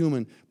because it's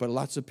human, but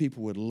lots of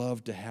people would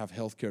love to have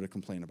health care to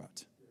complain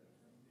about.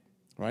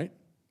 Right?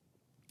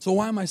 So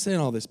why am I saying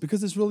all this?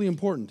 Because it's really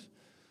important.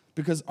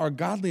 Because our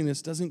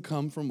godliness doesn't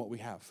come from what we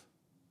have.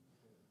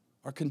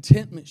 Our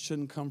contentment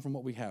shouldn't come from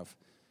what we have.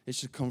 It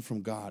should come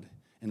from God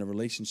and a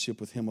relationship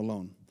with Him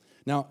alone.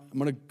 Now, I'm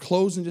going to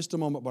close in just a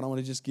moment, but I want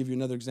to just give you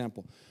another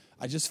example.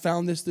 I just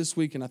found this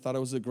week, and I thought it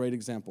was a great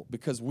example.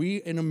 Because we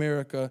in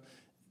America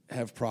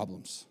have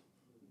problems.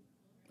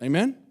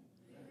 Amen?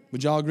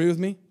 Would y'all agree with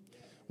me?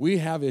 We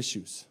have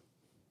issues.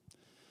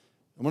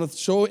 I'm going to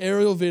show an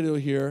aerial video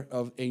here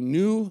of a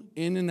new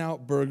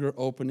In-N-Out burger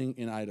opening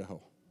in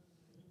Idaho.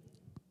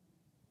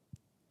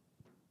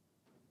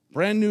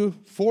 Brand new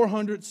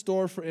 400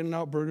 store for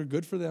In-N-Out Burger.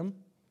 Good for them.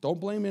 Don't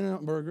blame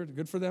In-N-Out Burger.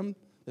 Good for them.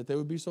 that they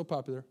would be so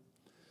popular.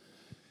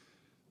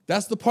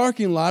 That's the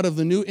parking lot of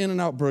the new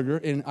In-N-Out Burger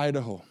in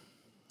Idaho,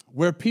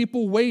 where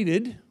people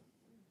waited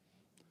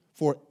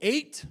for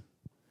 8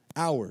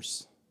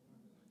 hours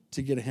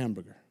to get a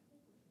hamburger.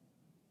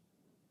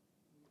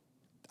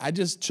 I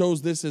just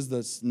chose this as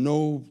the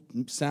no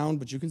sound,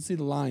 but you can see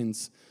the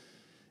lines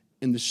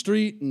in the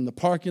street, in the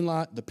parking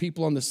lot, the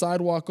people on the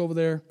sidewalk over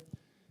there.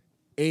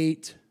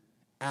 8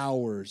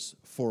 hours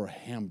for a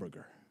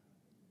hamburger.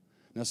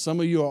 Now, some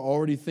of you are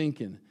already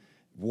thinking,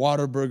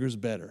 Whataburger's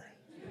better.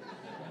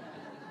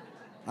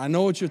 I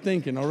know what you're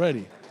thinking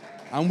already.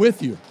 I'm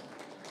with you.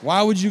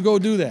 Why would you go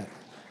do that?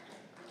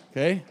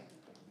 Okay?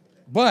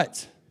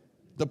 But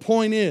the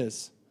point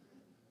is,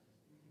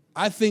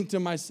 I think to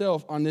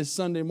myself on this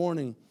Sunday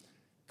morning,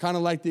 kind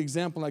of like the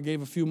example I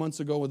gave a few months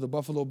ago where the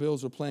Buffalo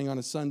Bills were playing on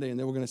a Sunday and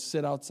they were going to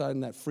sit outside in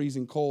that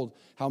freezing cold.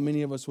 How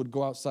many of us would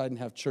go outside and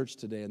have church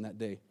today and that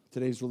day?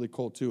 Today's really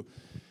cold too.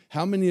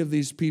 How many of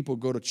these people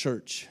go to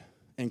church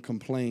and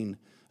complain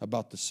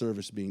about the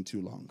service being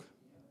too long?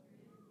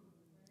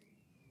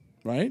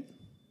 Right?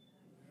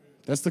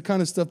 That's the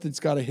kind of stuff that's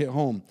got to hit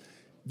home.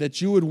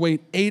 That you would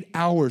wait 8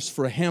 hours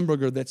for a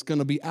hamburger that's going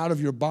to be out of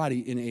your body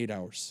in 8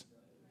 hours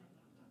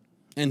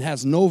and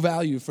has no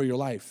value for your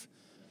life.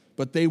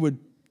 But they would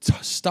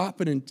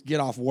stop it and get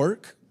off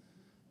work,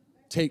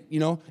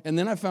 and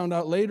then I found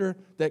out later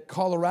that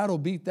Colorado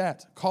beat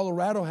that.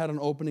 Colorado had an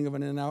opening of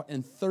an In-N-Out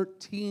and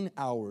 13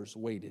 hours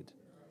waited.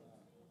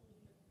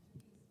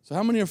 So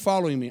how many are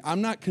following me?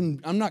 I'm not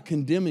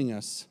condemning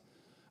us.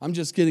 I'm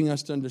just getting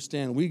us to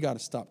understand we got to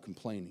stop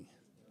complaining.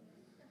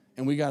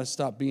 And we got to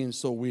stop being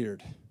so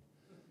weird.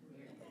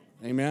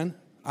 Amen.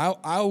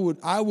 I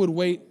would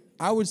wait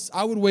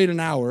an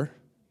hour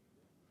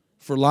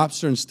for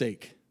lobster and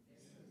steak.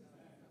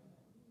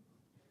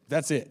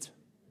 That's it.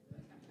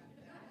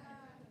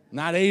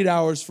 Not 8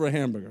 hours for a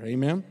hamburger.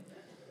 Amen.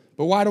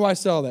 But why do I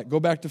say all that? Go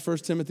back to 1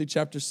 Timothy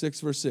chapter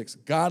 6, verse 6.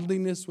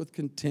 Godliness with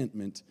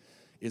contentment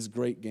is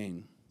great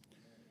gain.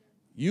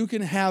 You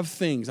can have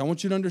things. I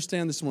want you to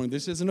understand this morning.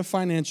 This isn't a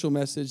financial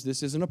message.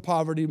 This isn't a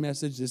poverty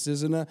message. This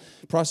isn't a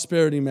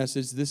prosperity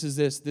message. This is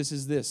this. This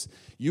is this.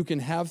 You can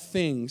have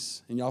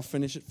things, and y'all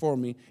finish it for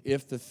me,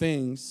 if the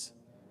things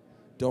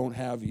don't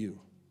have you.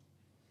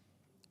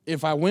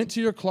 If I went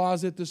to your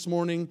closet this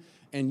morning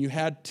and you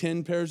had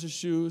 10 pairs of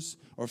shoes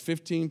or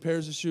 15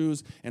 pairs of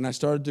shoes, and I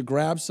started to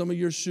grab some of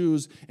your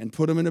shoes and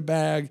put them in a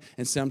bag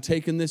and say, I'm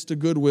taking this to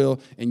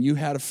Goodwill, and you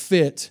had a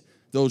fit,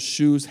 those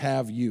shoes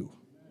have you.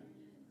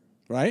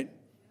 Right?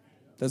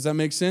 Does that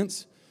make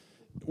sense?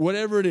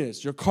 Whatever it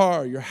is, your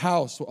car, your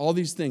house, all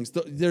these things,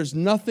 there's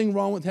nothing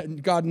wrong with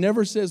that. God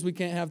never says we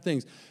can't have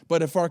things.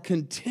 But if our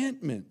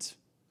contentment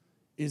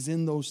is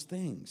in those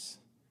things,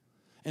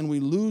 and we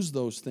lose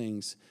those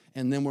things,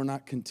 and then we're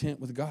not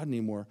content with God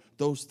anymore,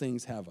 those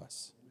things have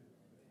us.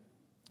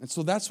 And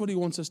so that's what he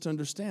wants us to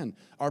understand.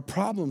 Our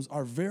problems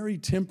are very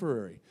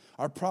temporary.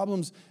 Our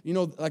problems,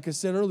 like I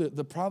said earlier,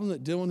 the problem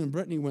that Dylan and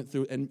Brittany went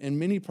through and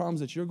many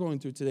problems that you're going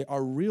through today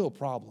are real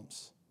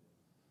problems.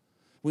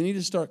 We need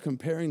to start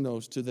comparing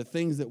those to the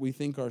things that we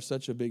think are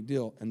such a big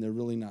deal, and they're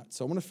really not.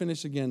 So I want to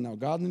finish again now.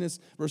 Godliness,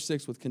 verse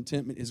 6, with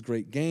contentment is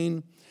great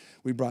gain.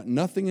 We brought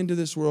nothing into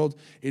this world.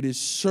 It is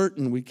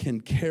certain we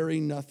can carry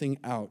nothing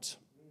out.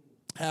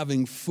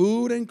 Having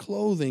food and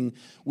clothing,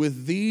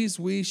 with these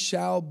we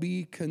shall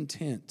be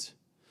content.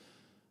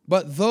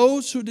 But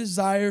those who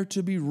desire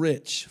to be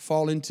rich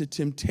fall into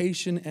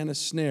temptation and a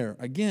snare.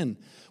 Again,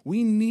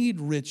 we need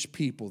rich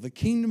people. The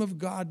kingdom of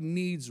God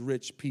needs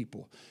rich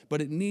people, but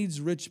it needs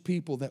rich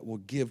people that will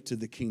give to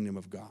the kingdom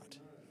of God.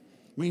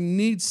 We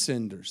need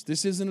senders.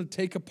 This isn't a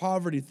take a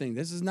poverty thing.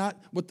 This is not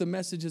what the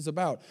message is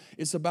about.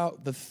 It's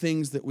about the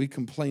things that we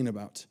complain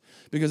about.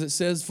 Because it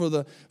says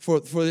for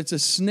it's a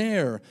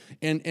snare.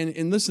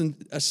 And listen,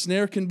 a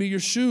snare can be your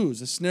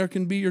shoes. A snare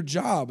can be your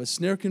job. A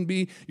snare can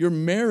be your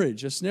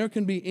marriage. A snare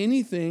can be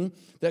anything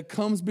that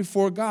comes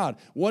before God.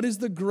 What is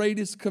the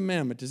greatest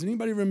commandment? Does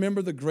anybody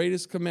remember the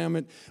greatest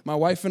commandment? My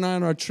wife and I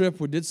on our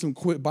trip, we did some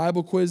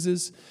Bible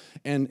quizzes.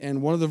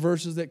 And one of the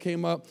verses that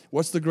came up,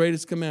 what's the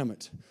greatest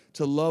commandment?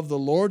 To love the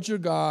Lord your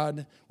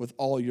God with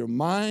all your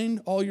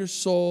mind, all your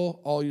soul,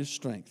 all your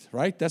strength,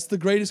 right? That's the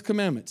greatest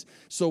commandment.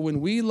 So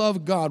when we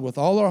love God with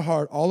all our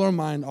heart, all our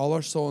mind, all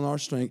our soul, and our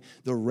strength,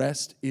 the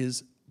rest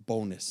is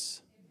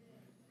bonus.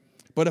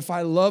 But if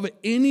I love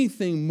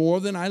anything more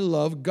than I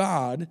love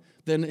God,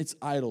 then it's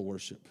idol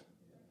worship.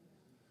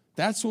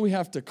 That's what we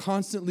have to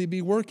constantly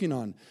be working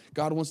on.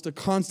 God wants to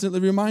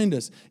constantly remind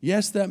us.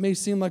 Yes, that may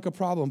seem like a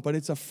problem, but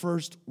it's a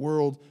first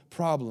world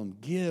problem.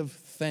 Give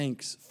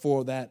thanks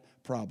for that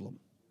problem.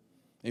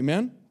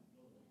 Amen?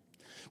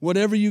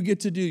 Whatever you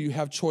get to do, you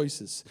have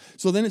choices.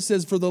 So then it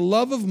says, for the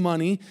love of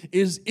money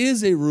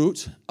is a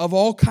root of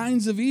all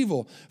kinds of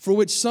evil, for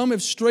which some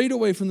have strayed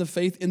away from the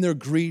faith in their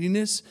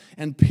greediness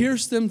and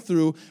pierced them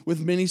through with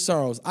many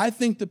sorrows. I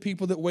think the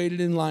people that waited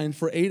in line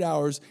for 8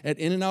 hours at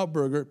In-N-Out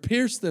Burger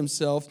pierced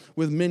themselves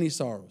with many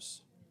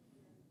sorrows.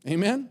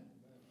 Amen?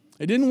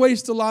 They didn't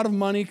waste a lot of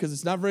money because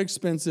it's not very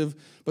expensive,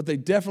 but they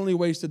definitely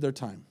wasted their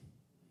time.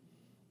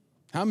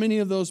 How many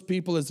of those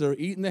people, as they're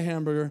eating the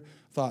hamburger,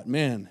 thought,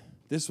 man,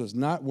 this was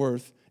not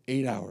worth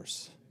 8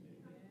 hours?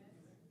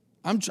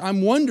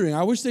 I'm wondering,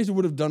 I wish they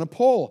would have done a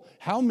poll.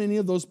 How many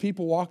of those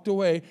people walked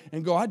away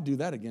and go, I'd do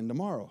that again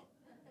tomorrow?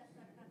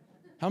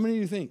 How many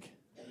do you think?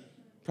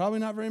 Probably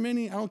not very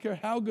many. I don't care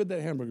how good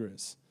that hamburger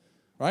is,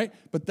 right?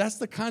 But that's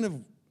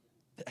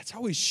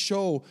how we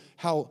show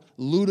how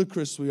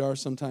ludicrous we are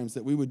sometimes,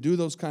 that we would do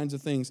those kinds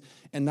of things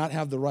and not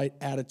have the right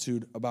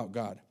attitude about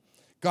God.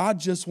 God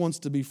just wants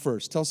to be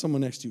first. Tell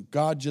someone next to you,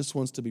 God just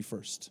wants to be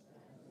first.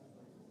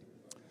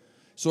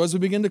 So as we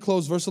begin to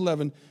close, verse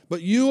 11,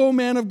 but you, O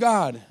man of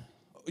God,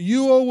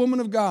 you, O woman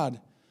of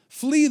God,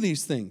 flee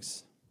these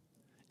things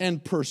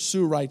and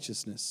pursue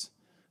righteousness,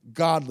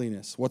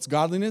 godliness. What's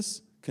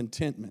godliness?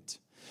 Contentment,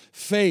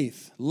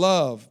 faith,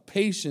 love,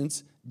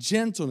 patience,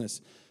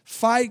 gentleness.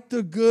 Fight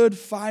the good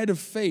fight of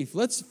faith.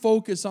 Let's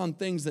focus on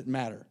things that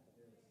matter.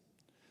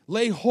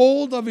 Lay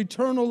hold of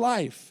eternal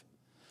life,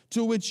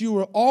 to which you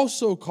were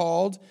also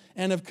called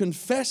and have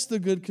confessed the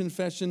good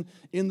confession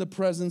in the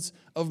presence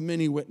of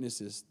many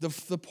witnesses.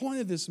 The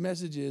point of this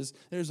message is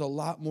there's a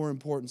lot more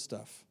important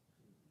stuff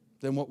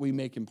than what we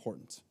make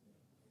important,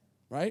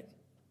 right?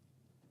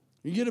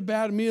 You get a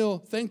bad meal,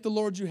 thank the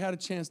Lord you had a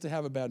chance to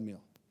have a bad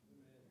meal.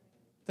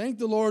 Thank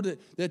the Lord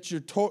that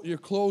your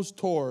clothes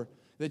tore,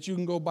 that you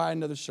can go buy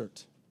another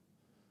shirt.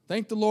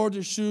 Thank the Lord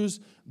your shoes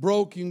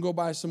broke, you can go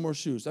buy some more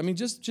shoes. I mean,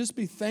 just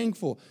be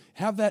thankful.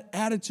 Have that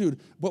attitude.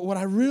 But what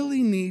I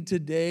really need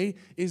today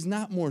is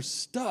not more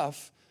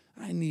stuff.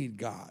 I need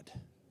God.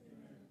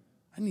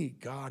 I need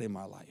God in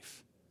my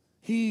life.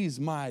 He's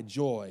my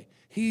joy.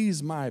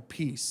 He's my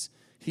peace.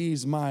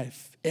 He's my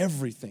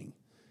everything.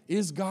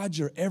 Is God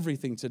your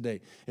everything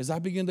today? As I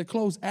begin to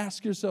close,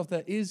 ask yourself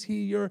that. Is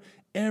He your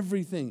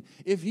everything?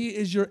 If He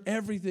is your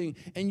everything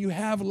and you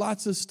have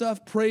lots of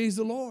stuff, praise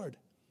the Lord.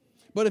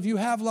 But if you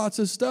have lots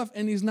of stuff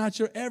and He's not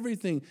your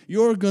everything,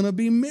 you're going to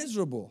be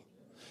miserable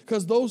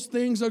because those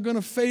things are going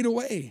to fade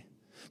away.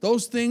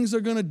 Those things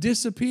are going to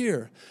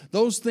disappear.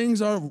 Those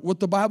things are what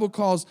the Bible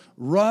calls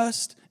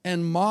rust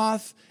and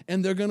moth,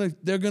 and they're going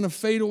to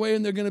fade away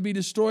and they're going to be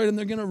destroyed and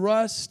they're going to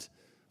rust.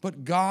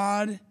 But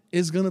God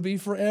is going to be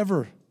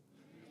forever.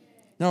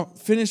 Now,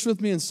 finish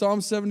with me in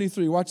Psalm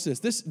 73. Watch this.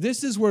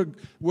 This is where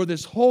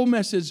this whole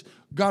message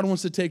God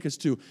wants to take us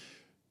to.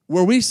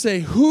 Where we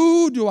say,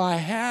 who do I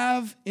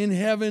have in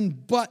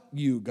heaven but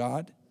you,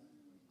 God?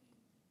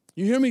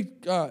 You hear me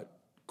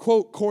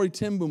quote Corrie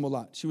ten Boom a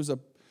lot. She was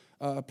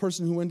a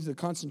person who went to the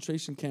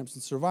concentration camps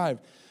and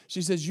survived.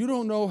 She says, you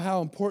don't know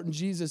how important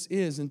Jesus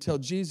is until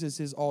Jesus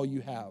is all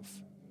you have.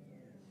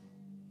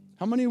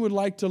 How many would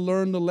like to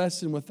learn the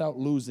lesson without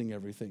losing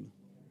everything?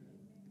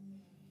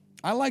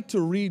 I like to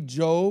read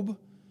Job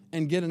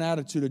and get an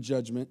attitude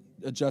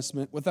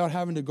adjustment without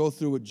having to go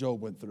through what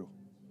Job went through.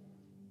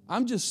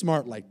 I'm just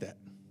smart like that.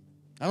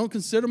 I don't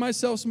consider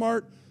myself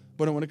smart,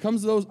 but when it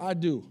comes to those, I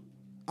do.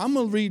 I'm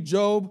going to read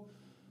Job.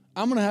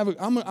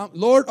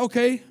 Lord,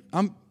 okay,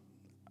 I'm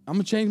going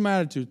to change my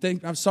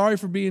attitude. I'm sorry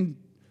for being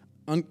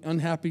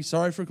unhappy.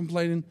 Sorry for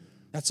complaining.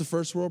 That's a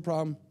first world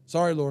problem.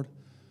 Sorry, Lord.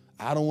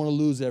 I don't want to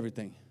lose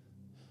everything.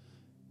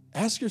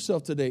 Ask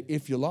yourself today,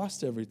 if you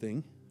lost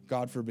everything,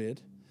 God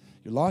forbid,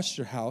 you lost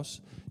your house,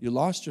 you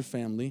lost your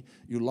family,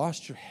 you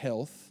lost your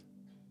health,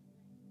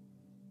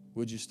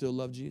 would you still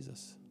love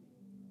Jesus?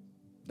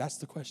 That's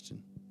the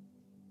question.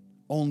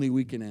 Only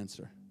we can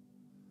answer.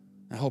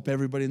 I hope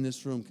everybody in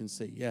this room can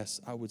say,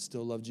 yes, I would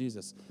still love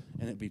Jesus,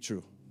 and it be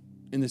true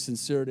in the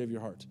sincerity of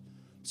your heart.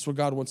 That's what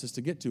God wants us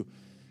to get to.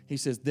 He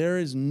says, there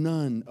is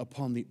none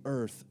upon the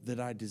earth that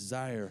I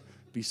desire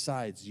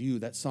besides you.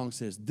 That song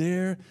says,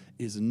 there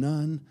is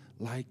none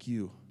like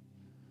you.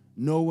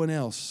 No one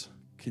else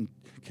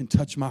can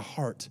touch my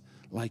heart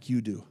like you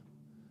do.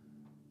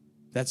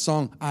 That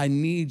song, I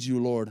need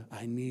you, Lord,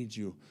 I need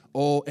you.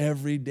 Oh,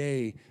 every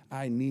day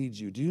I need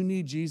you. Do you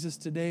need Jesus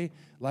today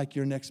like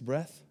your next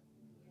breath?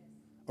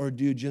 Or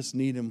do you just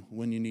need Him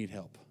when you need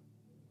help?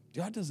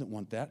 God doesn't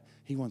want that.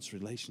 He wants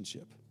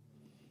relationship.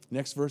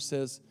 Next verse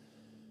says,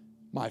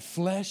 my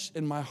flesh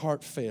and my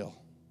heart fail,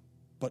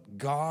 but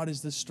God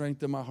is the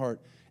strength of my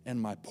heart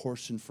and my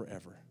portion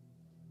forever.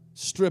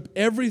 Strip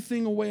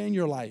everything away in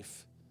your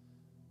life.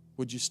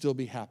 Would you still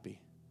be happy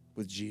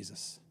with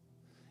Jesus?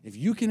 If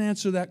you can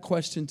answer that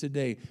question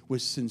today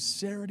with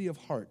sincerity of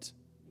heart,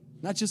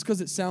 not just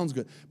because it sounds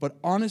good, but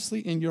honestly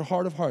in your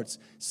heart of hearts,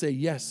 say,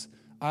 yes,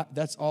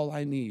 that's all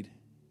I need.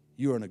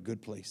 You're in a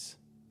good place.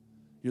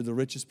 You're the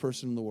richest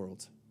person in the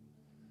world.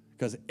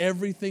 Because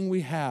everything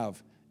we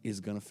have is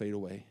going to fade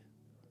away.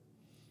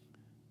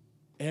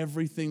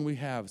 Everything we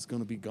have is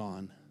going to be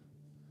gone.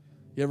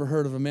 You ever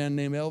heard of a man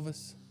named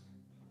Elvis?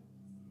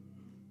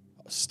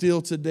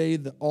 Still today,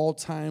 the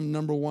all-time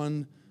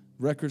 #1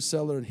 record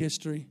seller in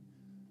history.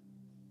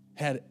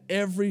 Had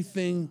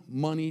everything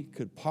money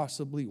could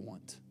possibly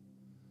want.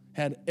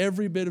 Had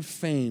every bit of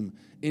fame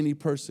any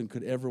person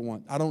could ever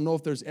want. I don't know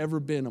if there's ever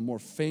been a more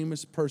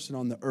famous person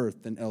on the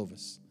earth than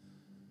Elvis.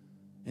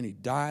 And he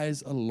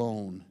dies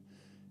alone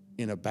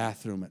in a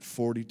bathroom at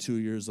 42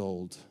 years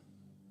old,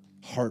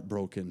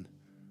 heartbroken,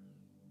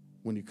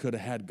 when he could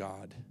have had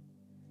God.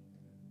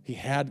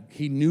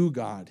 He knew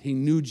God. He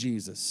knew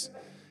Jesus.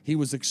 He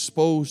was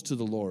exposed to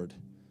the Lord.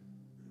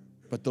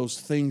 But those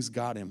things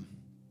got him.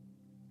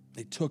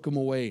 They took him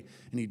away,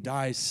 and he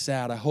dies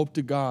sad. I hope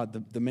to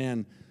God the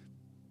man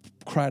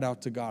cried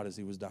out to God as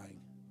he was dying.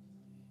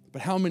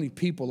 But how many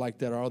people like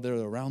that are there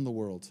around the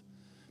world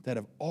that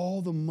have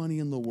all the money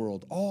in the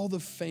world, all the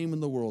fame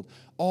in the world,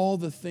 all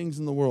the things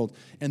in the world,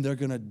 and they're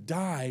going to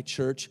die,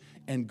 church,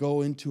 and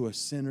go into a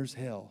sinner's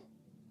hell?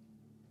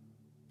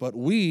 But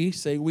we,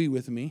 say we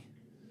with me,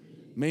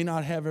 may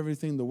not have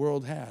everything the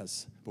world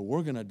has, but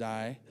we're going to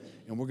die,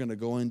 and we're going to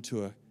go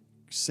into a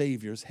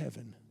Savior's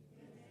heaven.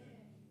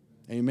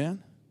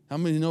 Amen? How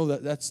many know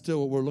that that's still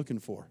what we're looking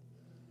for?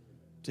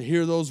 To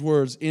hear those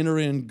words, enter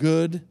in,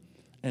 good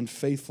and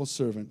faithful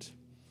servant.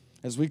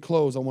 As we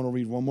close, I want to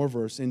read one more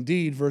verse.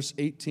 Indeed, verse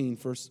 18,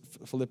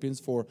 Philippians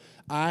 4,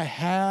 I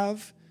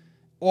have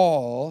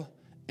all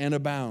and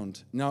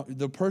abound. Now,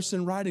 the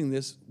person writing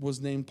this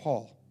was named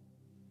Paul.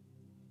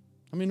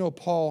 How many know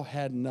Paul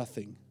had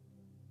nothing?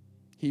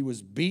 He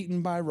was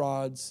beaten by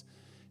rods.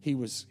 He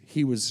was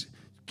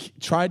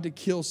tried to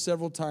kill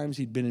several times.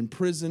 He'd been in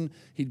prison.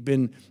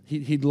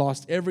 He'd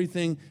lost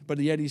everything, but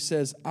yet he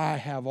says, I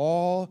have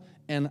all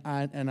and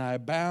I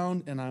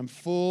abound and I'm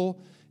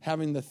full,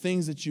 having the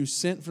things that you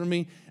sent for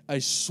me, a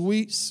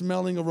sweet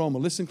smelling aroma.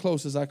 Listen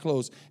close as I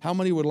close. How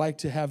many would like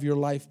to have your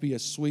life be a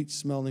sweet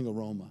smelling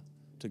aroma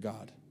to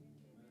God?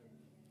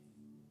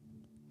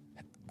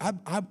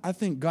 I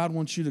think God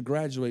wants you to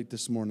graduate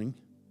this morning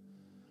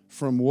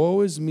from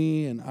woe is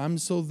me and I'm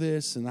so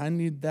this and I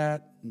need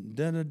that,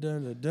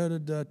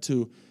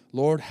 to,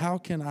 Lord, how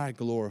can I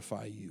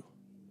glorify you?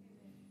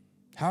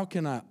 How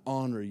can I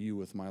honor you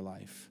with my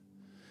life?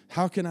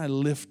 How can I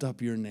lift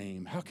up your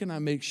name? How can I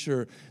make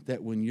sure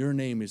that when your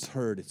name is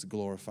heard, it's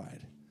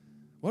glorified?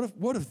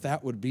 What if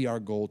that would be our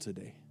goal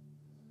today?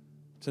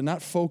 To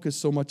not focus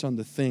so much on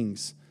the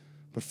things,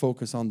 but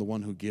focus on the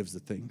one who gives the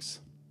things.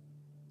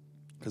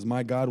 Because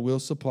my God will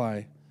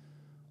supply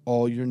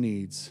all your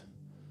needs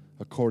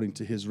according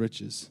to his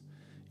riches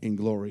in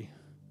glory.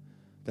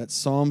 That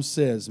Psalm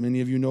says, many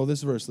of you know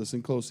this verse,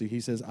 listen closely. He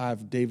says,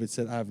 David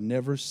said, I've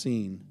never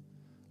seen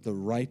the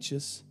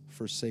righteous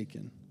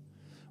forsaken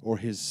or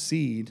his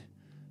seed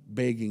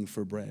begging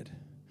for bread.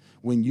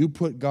 When you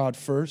put God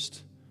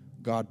first,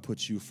 God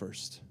puts you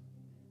first.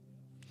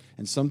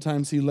 And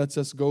sometimes he lets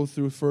us go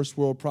through first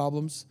world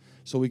problems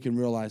so we can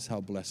realize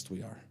how blessed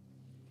we are,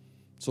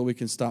 so we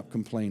can stop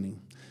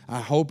complaining. I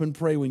hope and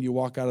pray when you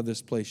walk out of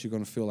this place, you're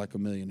going to feel like a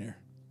millionaire.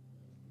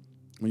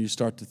 When you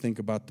start to think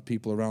about the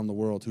people around the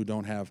world who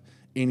don't have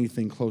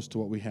anything close to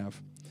what we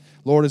have.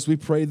 Lord, as we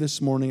pray this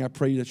morning, I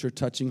pray that you're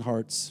touching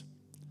hearts.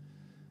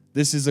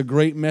 This is a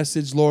great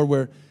message, Lord,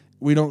 where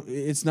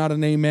it's not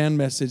an amen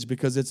message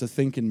because it's a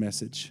thinking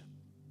message.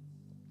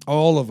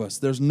 All of us,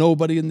 there's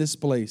nobody in this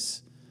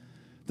place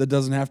that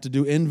doesn't have to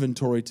do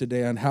inventory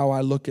today on how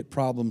I look at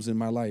problems in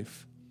my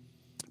life.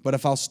 But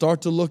if I'll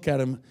start to look at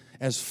them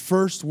as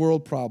first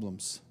world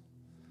problems,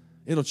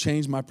 it'll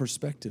change my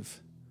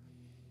perspective.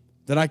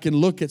 That I can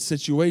look at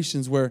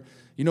situations where,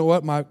 you know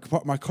what, my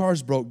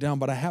car's broke down,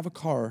 but I have a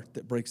car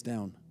that breaks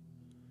down.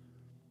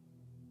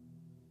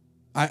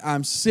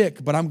 I'm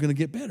sick, but I'm going to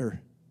get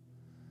better.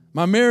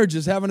 My marriage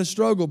is having a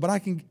struggle, but I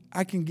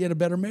can get a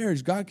better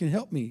marriage. God can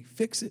help me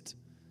fix it.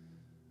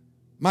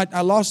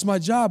 I lost my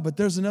job, but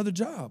there's another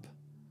job.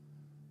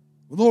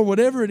 Lord,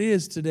 whatever it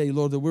is today,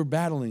 Lord, that we're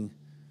battling,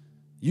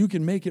 you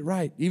can make it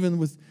right. Even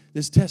with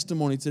this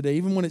testimony today,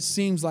 even when it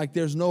seems like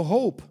there's no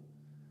hope,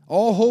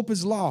 all hope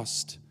is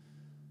lost.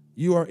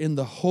 You are in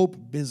the hope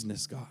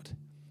business, God.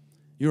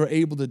 You are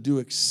able to do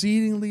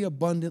exceedingly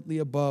abundantly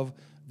above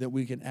that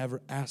we can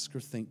ever ask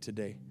or think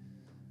today.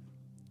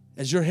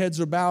 As your heads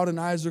are bowed and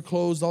eyes are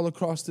closed all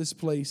across this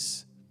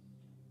place,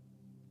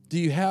 do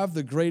you have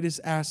the greatest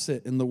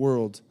asset in the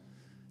world?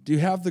 Do you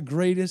have the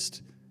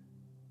greatest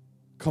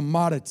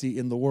commodity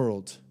in the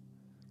world,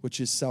 which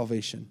is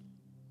salvation?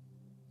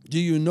 Do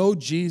you know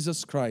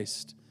Jesus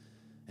Christ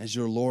as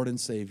your Lord and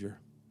Savior?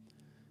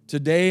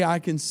 Today I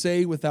can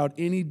say without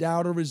any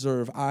doubt or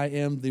reserve, I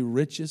am the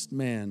richest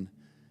man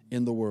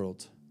in the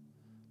world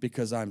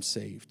because I'm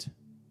saved.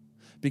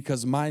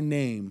 Because my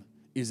name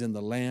is in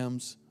the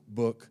Lamb's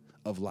book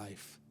of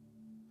life.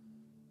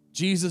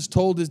 Jesus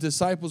told his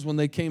disciples when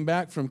they came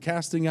back from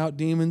casting out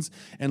demons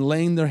and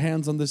laying their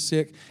hands on the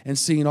sick and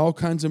seeing all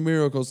kinds of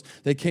miracles,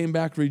 they came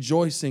back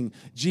rejoicing.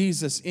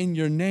 Jesus, in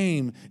your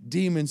name,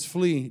 demons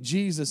flee.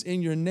 Jesus,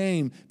 in your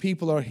name,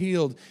 people are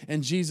healed.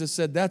 And Jesus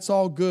said, that's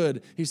all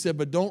good. He said,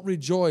 but don't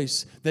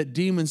rejoice that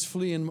demons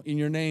flee in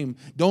your name.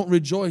 Don't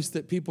rejoice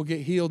that people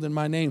get healed in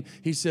my name.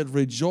 He said,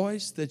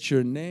 rejoice that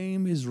your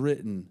name is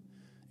written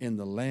in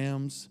the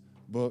Lamb's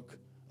book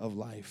of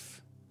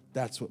life.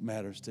 That's what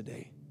matters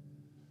today.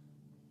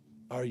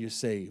 Are you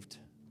saved?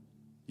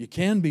 You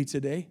can be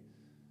today.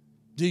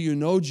 Do you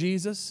know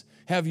Jesus?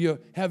 Have you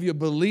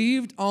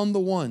believed on the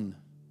one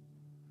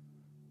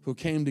who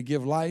came to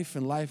give life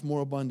and life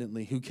more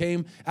abundantly, who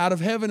came out of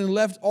heaven and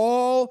left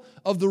all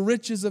of the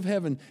riches of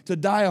heaven to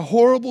die a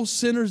horrible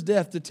sinner's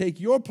death to take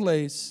your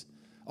place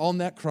on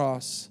that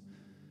cross.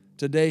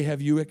 Today,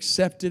 have you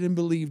accepted and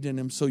believed in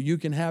him so you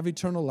can have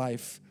eternal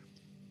life?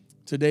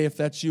 Today, if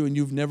that's you and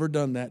you've never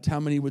done that, how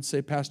many would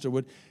say, Pastor,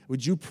 would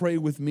you pray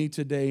with me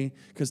today?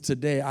 Because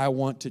today I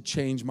want to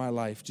change my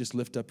life. Just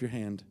lift up your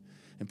hand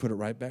and put it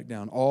right back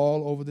down.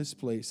 All over this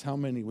place, how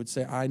many would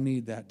say, I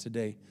need that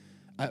today?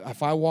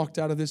 If I walked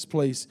out of this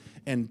place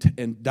and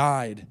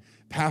died,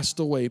 passed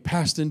away,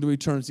 passed into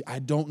eternity, I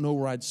don't know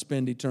where I'd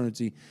spend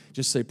eternity.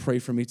 Just say, pray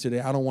for me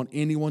today. I don't want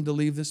anyone to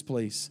leave this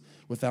place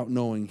without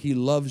knowing he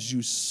loves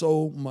you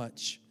so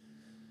much.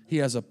 He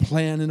has a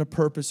plan and a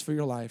purpose for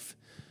your life.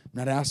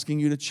 I'm not asking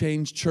you to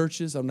change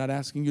churches. I'm not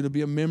asking you to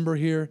be a member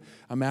here.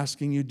 I'm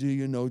asking you, do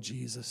you know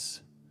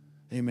Jesus?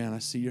 Amen. I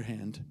see your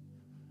hand.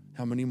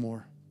 How many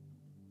more?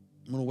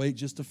 I'm going to wait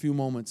just a few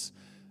moments.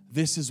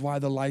 This is why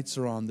the lights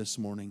are on this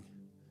morning.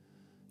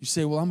 You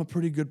say, well, I'm a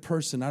pretty good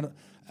person.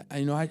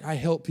 I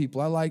help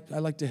people. I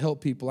like to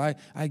help people.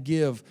 I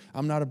give.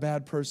 I'm not a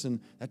bad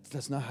person.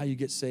 That's not how you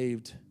get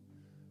saved.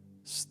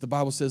 The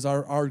Bible says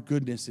our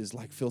goodness is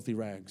like filthy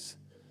rags.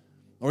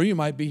 Or you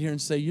might be here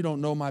and say, you don't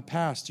know my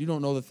past. You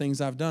don't know the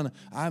things I've done.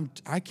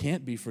 I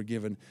can't be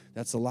forgiven.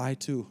 That's a lie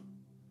too.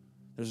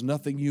 There's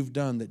nothing you've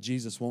done that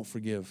Jesus won't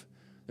forgive.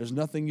 There's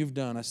nothing you've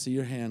done. I see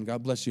your hand.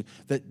 God bless you.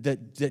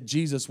 That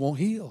Jesus won't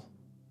heal.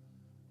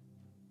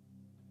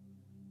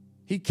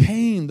 He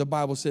came, the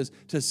Bible says,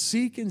 to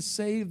seek and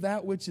save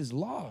that which is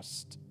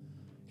lost.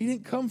 He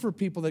didn't come for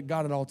people that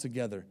got it all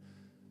together.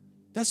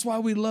 That's why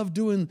we love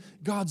doing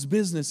God's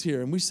business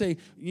here. And we say,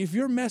 if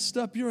you're messed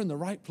up, you're in the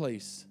right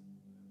place.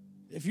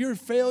 If you're a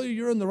failure,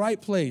 you're in the right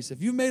place.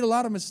 If you've made a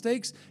lot of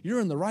mistakes, you're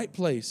in the right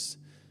place.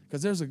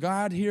 Because there's a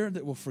God here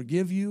that will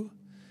forgive you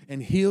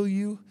and heal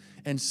you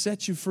and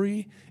set you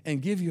free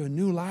and give you a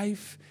new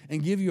life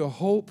and give you a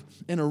hope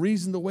and a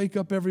reason to wake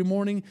up every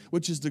morning,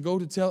 which is to go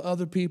to tell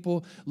other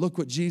people, look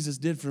what Jesus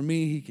did for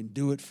me, he can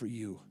do it for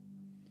you.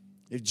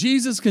 If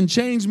Jesus can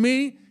change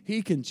me,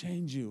 he can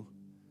change you.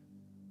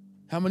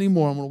 How many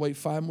more? I'm going to wait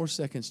 5 more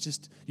seconds.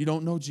 Just, you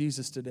don't know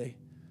Jesus today.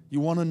 You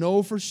want to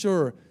know for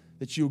sure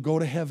that you'll go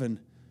to heaven.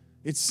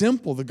 It's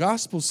simple. The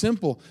gospel's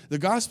simple. The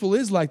gospel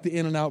is like the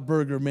In-N-Out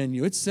Burger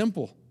menu. It's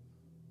simple.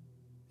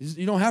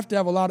 You don't have to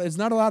have it's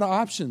not a lot of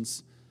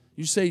options.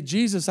 You say,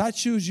 Jesus, I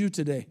choose you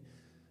today.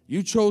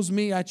 You chose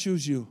me, I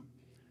choose you.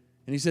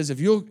 And he says, if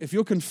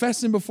you'll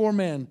confess him before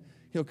man,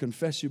 he'll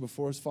confess you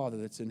before his Father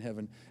that's in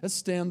heaven. Let's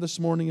stand this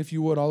morning, if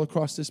you would, all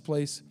across this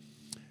place.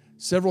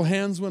 Several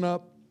hands went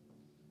up.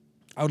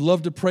 I would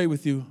love to pray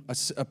with you,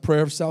 a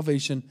prayer of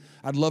salvation.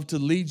 I'd love to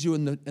lead you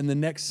in the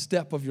next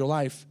step of your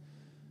life.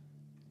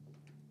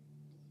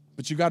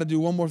 But you got to do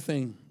one more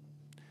thing.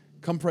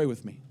 Come pray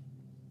with me.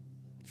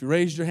 If you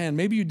raised your hand,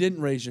 maybe you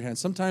didn't raise your hand.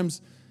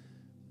 Sometimes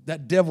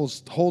that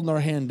devil's holding our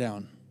hand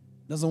down.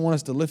 Doesn't want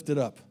us to lift it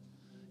up.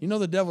 You know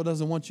the devil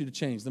doesn't want you to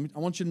change. I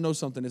want you to know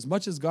something. As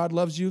much as God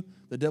loves you,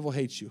 the devil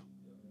hates you.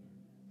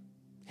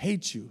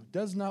 Hates you.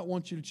 Does not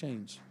want you to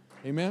change.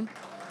 Amen?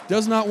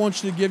 Does not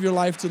want you to give your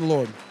life to the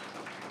Lord.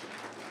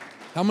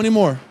 How many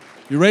more?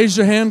 You raised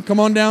your hand. Come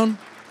on down.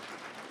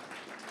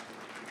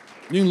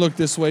 You can look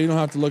this way. You don't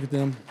have to look at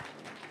them.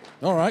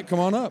 All right, come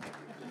on up.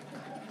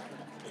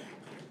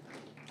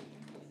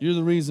 You're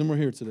the reason we're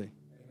here today.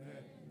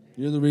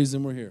 You're the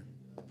reason we're here.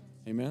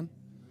 Amen?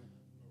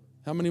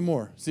 How many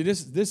more? See,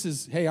 this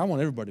is, hey, I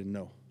want everybody to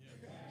know.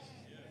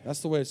 That's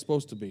the way it's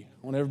supposed to be.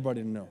 I want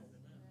everybody to know.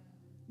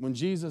 When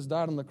Jesus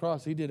died on the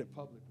cross, he did it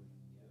publicly.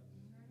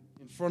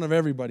 In front of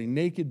everybody,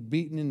 naked,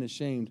 beaten, and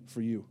ashamed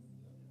for you.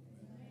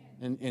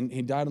 And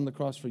he died on the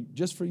cross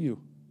just for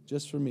you,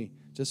 just for me,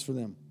 just for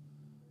them.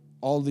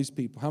 All of these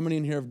people. How many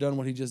in here have done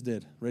what he just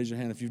did? Raise your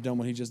hand if you've done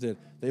what he just did.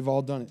 They've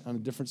all done it on a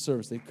different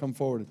service. They've come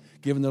forward and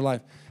given their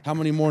life. How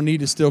many more need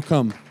to still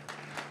come?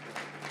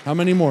 How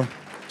many more?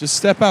 Just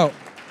step out.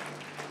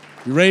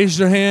 You raised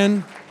your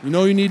hand. You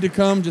know you need to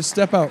come. Just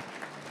step out.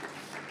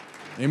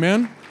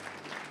 Amen?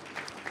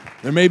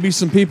 There may be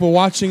some people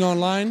watching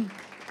online.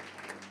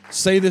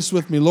 Say this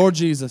with me. Lord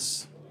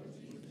Jesus,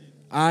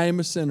 I am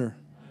a sinner.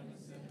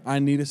 I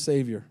need a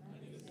Savior.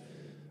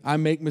 I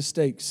make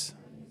mistakes.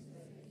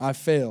 I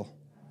fail.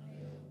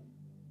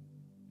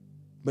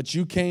 But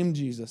you came,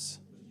 Jesus,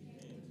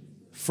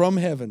 from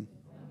heaven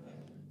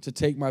to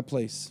take my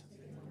place,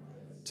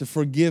 to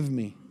forgive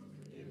me,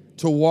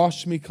 to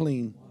wash me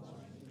clean,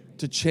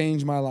 to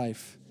change my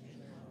life,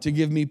 to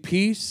give me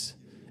peace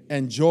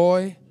and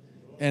joy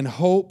and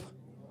hope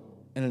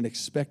and an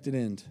expected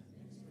end.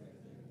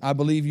 I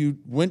believe you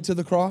went to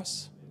the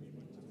cross,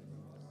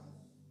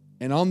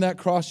 and on that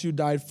cross you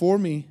died for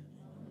me.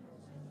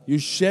 You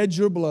shed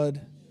your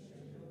blood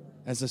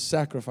as a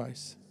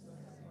sacrifice,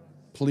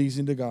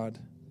 pleasing to God.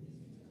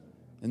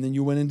 And then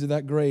you went into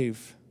that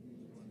grave,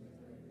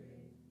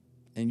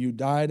 and you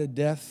died a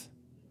death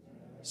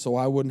so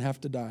I wouldn't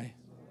have to die.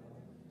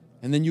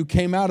 And then you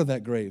came out of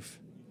that grave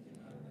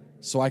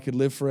so I could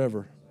live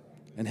forever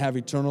and have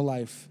eternal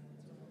life.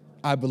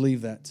 I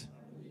believe that.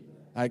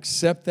 I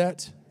accept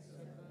that.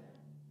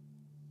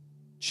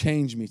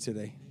 Change me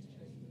today.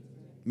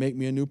 Make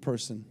me a new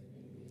person.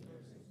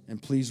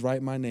 And please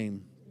write my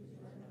name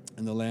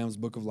in the Lamb's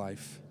Book of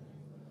Life.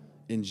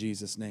 In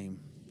Jesus' name.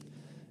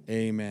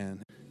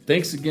 Amen.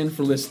 Thanks again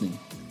for listening.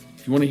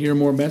 If you want to hear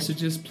more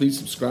messages, please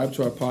subscribe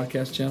to our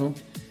podcast channel.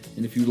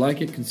 And if you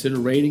like it, consider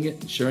rating it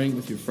and sharing it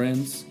with your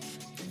friends.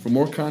 For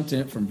more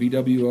content from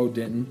VWO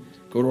Denton,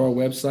 go to our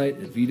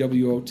website at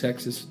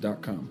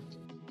vwotexas.com.